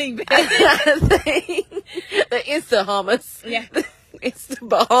instant tanning bed. I think the Insta Bahamas. Yeah. Insta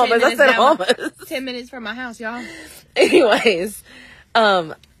Bahamas. I said Bahamas. 10 minutes from my house, y'all. Anyways,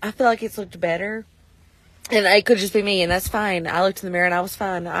 I feel like it's looked better. And it could just be me, and that's fine. I looked in the mirror and I was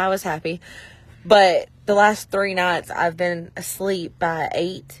fine. I was happy. But the last 3 nights I've been asleep by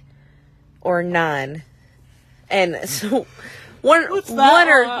 8 or 9. And so one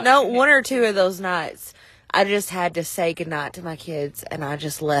or two of those nights I just had to say goodnight to my kids, and I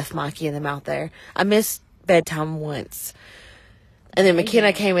just left Mikey and them out there. I missed bedtime once. And then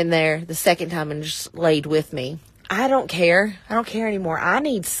McKenna came in there the second time and just laid with me. I don't care. I don't care anymore. I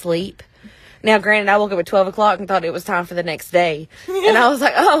need sleep. Now, granted, I woke up at 12 o'clock and thought it was time for the next day. And I was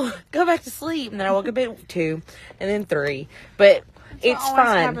like, oh, go back to sleep. And then I woke up at 2 and then 3. But it's always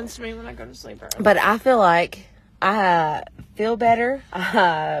fine. happens to me when I go to sleep early. But I feel like I feel better.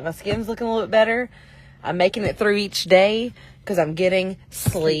 My skin's looking a little bit better. I'm making it through each day because I'm getting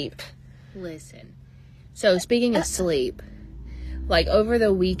sleep. Listen. So, speaking of sleep, like over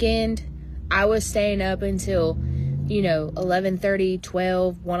the weekend, I was staying up until, 11:30,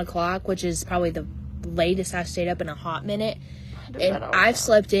 12, 1 o'clock, which is probably the latest I've stayed up in a hot minute. And I've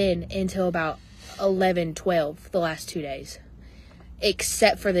slept in until about 11, 12 the last 2 days.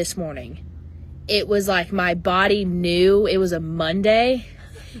 Except for this morning. It was like my body knew it was a Monday.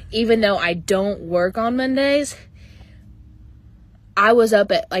 Even though I don't work on Mondays, I was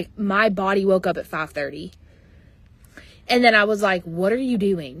up at, my body woke up at 5:30. And then I was like, what are you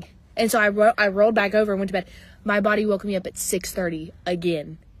doing? And so I rolled back over and went to bed. My body woke me up at 6:30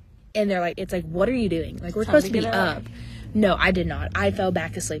 again. And they're like, it's like, what are you doing? Like, we're supposed to be up. No, I did not. I fell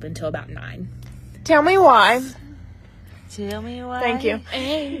back asleep until about 9. Tell me why. Tell me why. Thank you.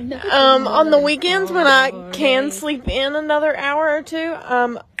 On the weekends when I can sleep in another hour or two,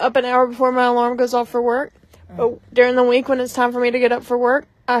 up an hour before my alarm goes off for work. But during the week when it's time for me to get up for work,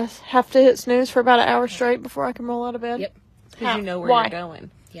 I have to hit snooze for about an hour straight before I can roll out of bed. Yep. Because you know where Why? you're going.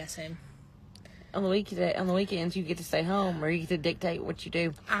 Yeah, same. On the weekends, you get to stay home, or you get to dictate what you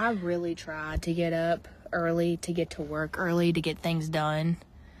do. I really tried to get up early, to get to work early, to get things done.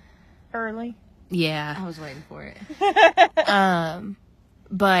 Early. Yeah. I was waiting for it.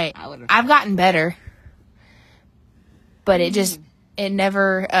 But I've gotten better. But it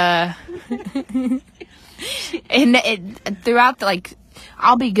never, throughout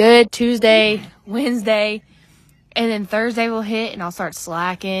I'll be good Tuesday, Wednesday, and then Thursday will hit and I'll start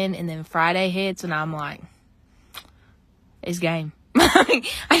slacking, and then Friday hits and I'm like, it's game. I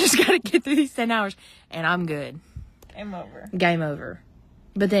just gotta get through these 10 hours and I'm good. Game over.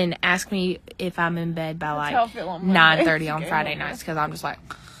 But then ask me if I'm in bed by how I feel on Monday. 9:30 on Friday nights, because I'm just like,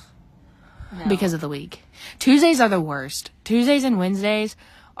 because of the week. Tuesdays are the worst. Tuesdays and Wednesdays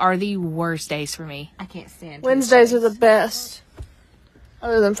are the worst days for me. I can't stand Wednesdays are the best.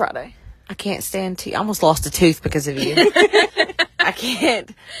 Other than Friday. I can't stand I almost lost a tooth because of you. I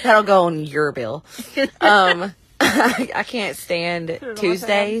can't. That'll go on your bill. I can't stand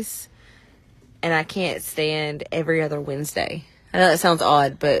Tuesdays, and I can't stand every other Wednesday. I know that sounds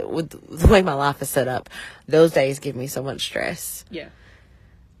odd, but with the way my life is set up, those days give me so much stress. Yeah.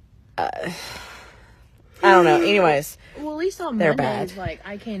 I don't know. Anyways, Well, at least on They're Mondays, bad.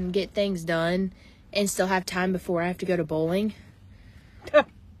 I can get things done and still have time before I have to go to bowling.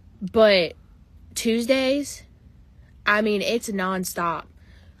 But Tuesdays, it's nonstop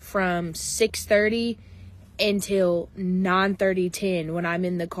from 6:30 until 9:30, 10 when I'm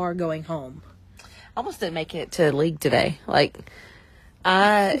in the car going home. I almost didn't make it to league today.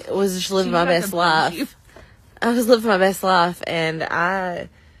 I was just living my best life. I was living my best life, and I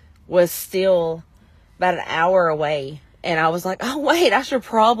was still about an hour away. And I was like, oh, wait, I should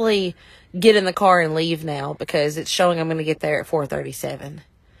probably get in the car and leave now because it's showing I'm going to get there at 4:37.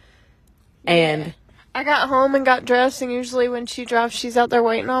 And I got home and got dressed, and usually when she drives, she's out there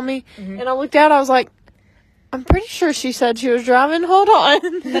waiting on me. And I looked out, I was like, I'm pretty sure she said she was driving. Hold on.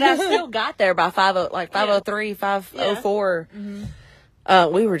 but I still got there by 5:03,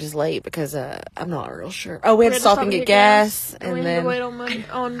 5:04. We were just late because I'm not real sure. Oh, we had to stop and get gas, and we and had then to wait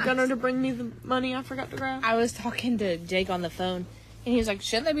on Gunnar to bring me the money I forgot to grab. I was talking to Jake on the phone, and he was like,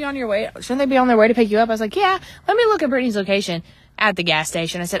 shouldn't they be on their way to pick you up? I was like, yeah, let me look at Brittany's location at the gas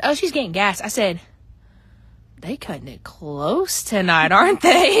station. I said, oh, she's getting gas. I said, they cutting it close tonight, aren't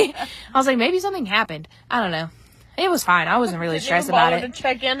they? I was like, maybe something happened. I don't know. It was fine. I wasn't really stressed about it. To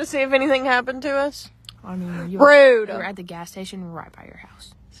check in to see if anything happened to us. You Rude. were at the gas station right by your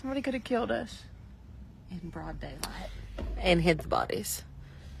house. Somebody could have killed us. in broad daylight and hid the bodies.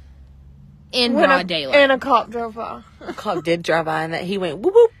 In broad daylight. And a cop drove by. A cop did drive by, and that he went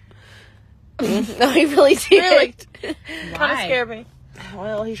whoop whoop. No, he really did. Really? Kind of Why? scared me.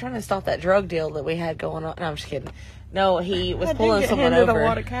 Well, he's trying to stop that drug deal that we had going on. No, I'm just kidding. No, he was I did pulling get someone handed over. a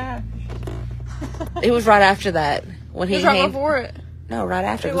wad of cash. It was right after that when It he was right came. before it. No, right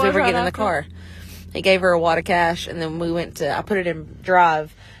after It because we was were right getting in the after. car. He gave her a wad of cash, and then we went to. I put it in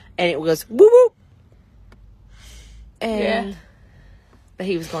drive, and it was whoop whoop. And Yeah. but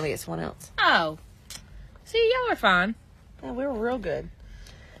he was going to get someone else. Oh. See, y'all are fine. Yeah, we were real good.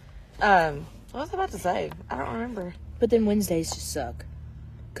 What was I about to say? I don't remember. But then Wednesdays just suck.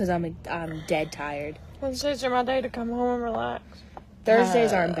 Because I'm dead tired. Wednesdays are my day to come home and relax.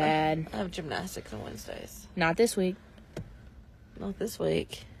 Thursdays aren't bad. I have gymnastics on Wednesdays. Not this week. Not this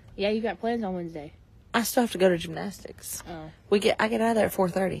week. Yeah, you got plans on Wednesday. I still have to go to gymnastics. Oh. I get out of there at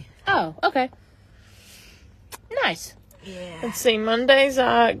 4:30. Oh, okay. Nice. Yeah. Let's see, Mondays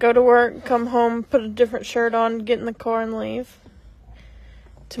I go to work, come home, put a different shirt on, get in the car and leave.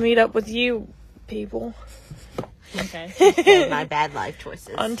 To meet up with you people. Okay. My bad life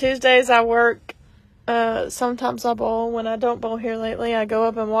choices. On Tuesdays I work. Sometimes I bowl. When I don't bowl here lately, I go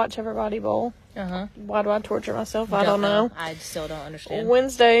up and watch everybody bowl. Uh-huh. Why do I torture myself? I don't know. I still don't understand.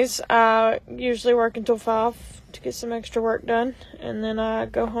 Wednesdays, I usually work until 5 to get some extra work done. And then I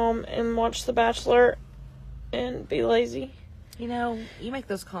go home and watch The Bachelor and be lazy. You know, you make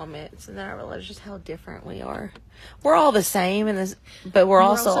those comments, and then I realize just how different we are. We're all the same, in this, but we're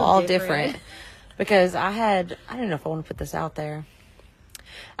also all different. Because I don't know if I want to put this out there.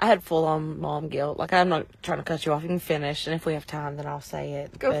 I had full-on mom guilt. Like, I'm not trying to cut you off. You can finish, and if we have time, then I'll say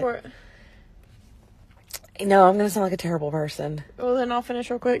it. Go for it. No, I'm going to sound like a terrible person. Well, then I'll finish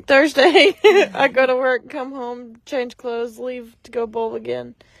real quick. Thursday, I go to work, come home, change clothes, leave to go bowl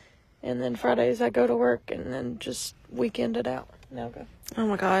again. And then Fridays, I go to work and then just weekend it out. Now go. Oh,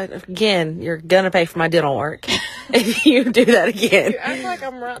 my God. Again, you're going to pay for my dental work if you do that again. You act like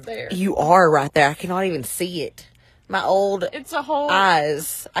I'm right there. You are right there. I cannot even see it. My old It's a whole...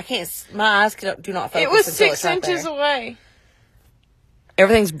 eyes. I can't. My eyes do not focus. It was until 6 it's right inches there. away.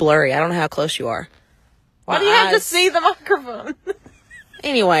 Everything's blurry. I don't know how close you are. Why do you have to see the microphone?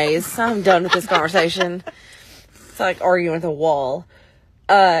 Anyways, I'm done with this conversation. It's like arguing with a wall.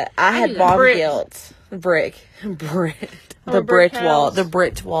 I had mom Brick. guilt. Brick. Oh, The brick brick wall. house. The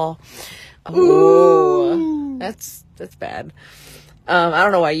brick wall. Ooh. That's bad. I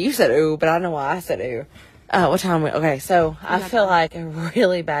don't know why you said ooh, but I know why I said ooh. What time? Okay, so I feel like a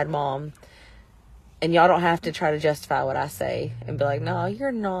really bad mom. And y'all don't have to try to justify what I say and be like, no,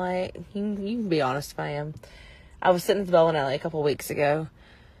 you're not. You can be honest if I am. I was sitting at the bowling alley a couple weeks ago.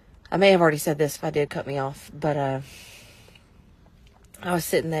 I may have already said this if I did cut me off, but I was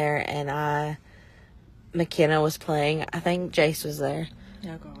sitting there and McKenna was playing. I think Jace was there.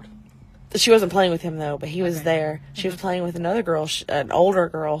 Oh, God. She wasn't playing with him though, but he was there. She was playing with another girl, an older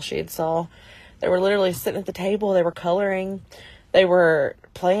girl she had saw. They were literally sitting at the table. They were coloring. They were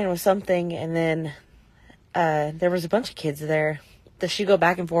playing with something, and then there was a bunch of kids there. She'd go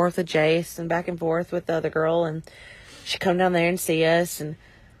back and forth with Jace and back and forth with the other girl, and she'd come down there and see us, and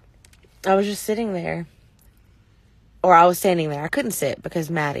I was just sitting there. Or I was standing there. I couldn't sit because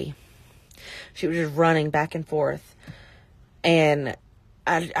Maddie, she was just running back and forth. And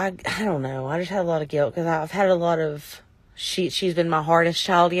I don't know. I just had a lot of guilt because I've had a lot of... She's been my hardest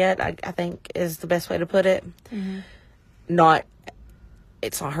child yet, I think is the best way to put it. Mm-hmm.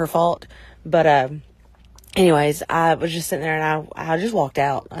 It's not her fault. But anyways, I was just sitting there and I just walked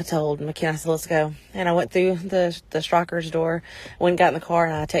out. I told McKenna, I said, let's go. And I went through the Strikers door, went and got in the car,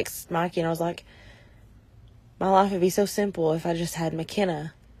 and I texted Mikey and I was like, my life would be so simple if I just had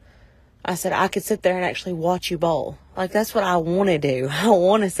McKenna. I said, I could sit there and actually watch you bowl. Like, that's what I want to do. I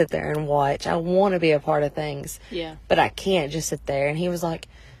want to sit there and watch. I want to be a part of things. Yeah. But I can't just sit there. And he was like,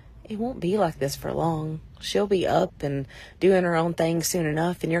 it won't be like this for long. She'll be up and doing her own thing soon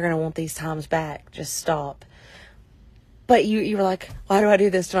enough, and you're going to want these times back. Just stop. But you were like, why do I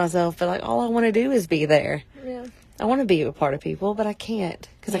do this to myself? But, like, all I want to do is be there. Yeah. I want to be a part of people, but I can't.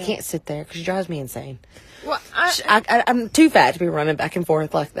 Because I can't sit there because she drives me insane. Well, I'm too fat to be running back and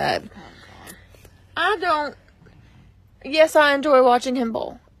forth like that. I don't... Yes, I enjoy watching him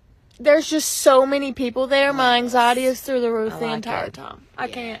bowl. There's just so many people there. My anxiety is through the roof the like entire it. time. I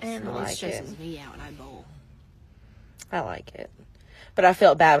can't handle I it. like It stresses me out when I bowl. I like it. But I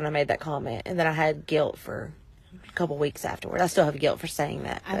felt bad when I made that comment. And then I had guilt for a couple weeks afterward. I still have guilt for saying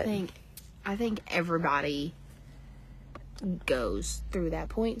that. I But think everybody goes through that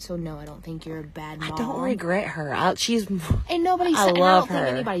point. So no, I don't think you're a bad mom. I don't regret her. She's... And nobody's. I and love I don't her.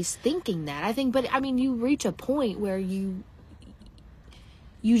 think anybody's thinking that. I think, but I mean, you reach a point where you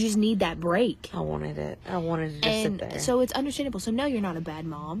you just need that break. I wanted it. I wanted to just sit there. So it's understandable. So no, you're not a bad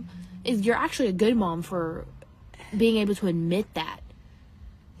mom. You're actually a good mom for being able to admit that.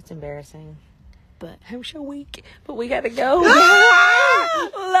 It's embarrassing. But I'm so weak. But we gotta go.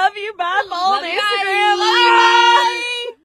 Love you. Bye. Follow on Instagram. Love you. Bye.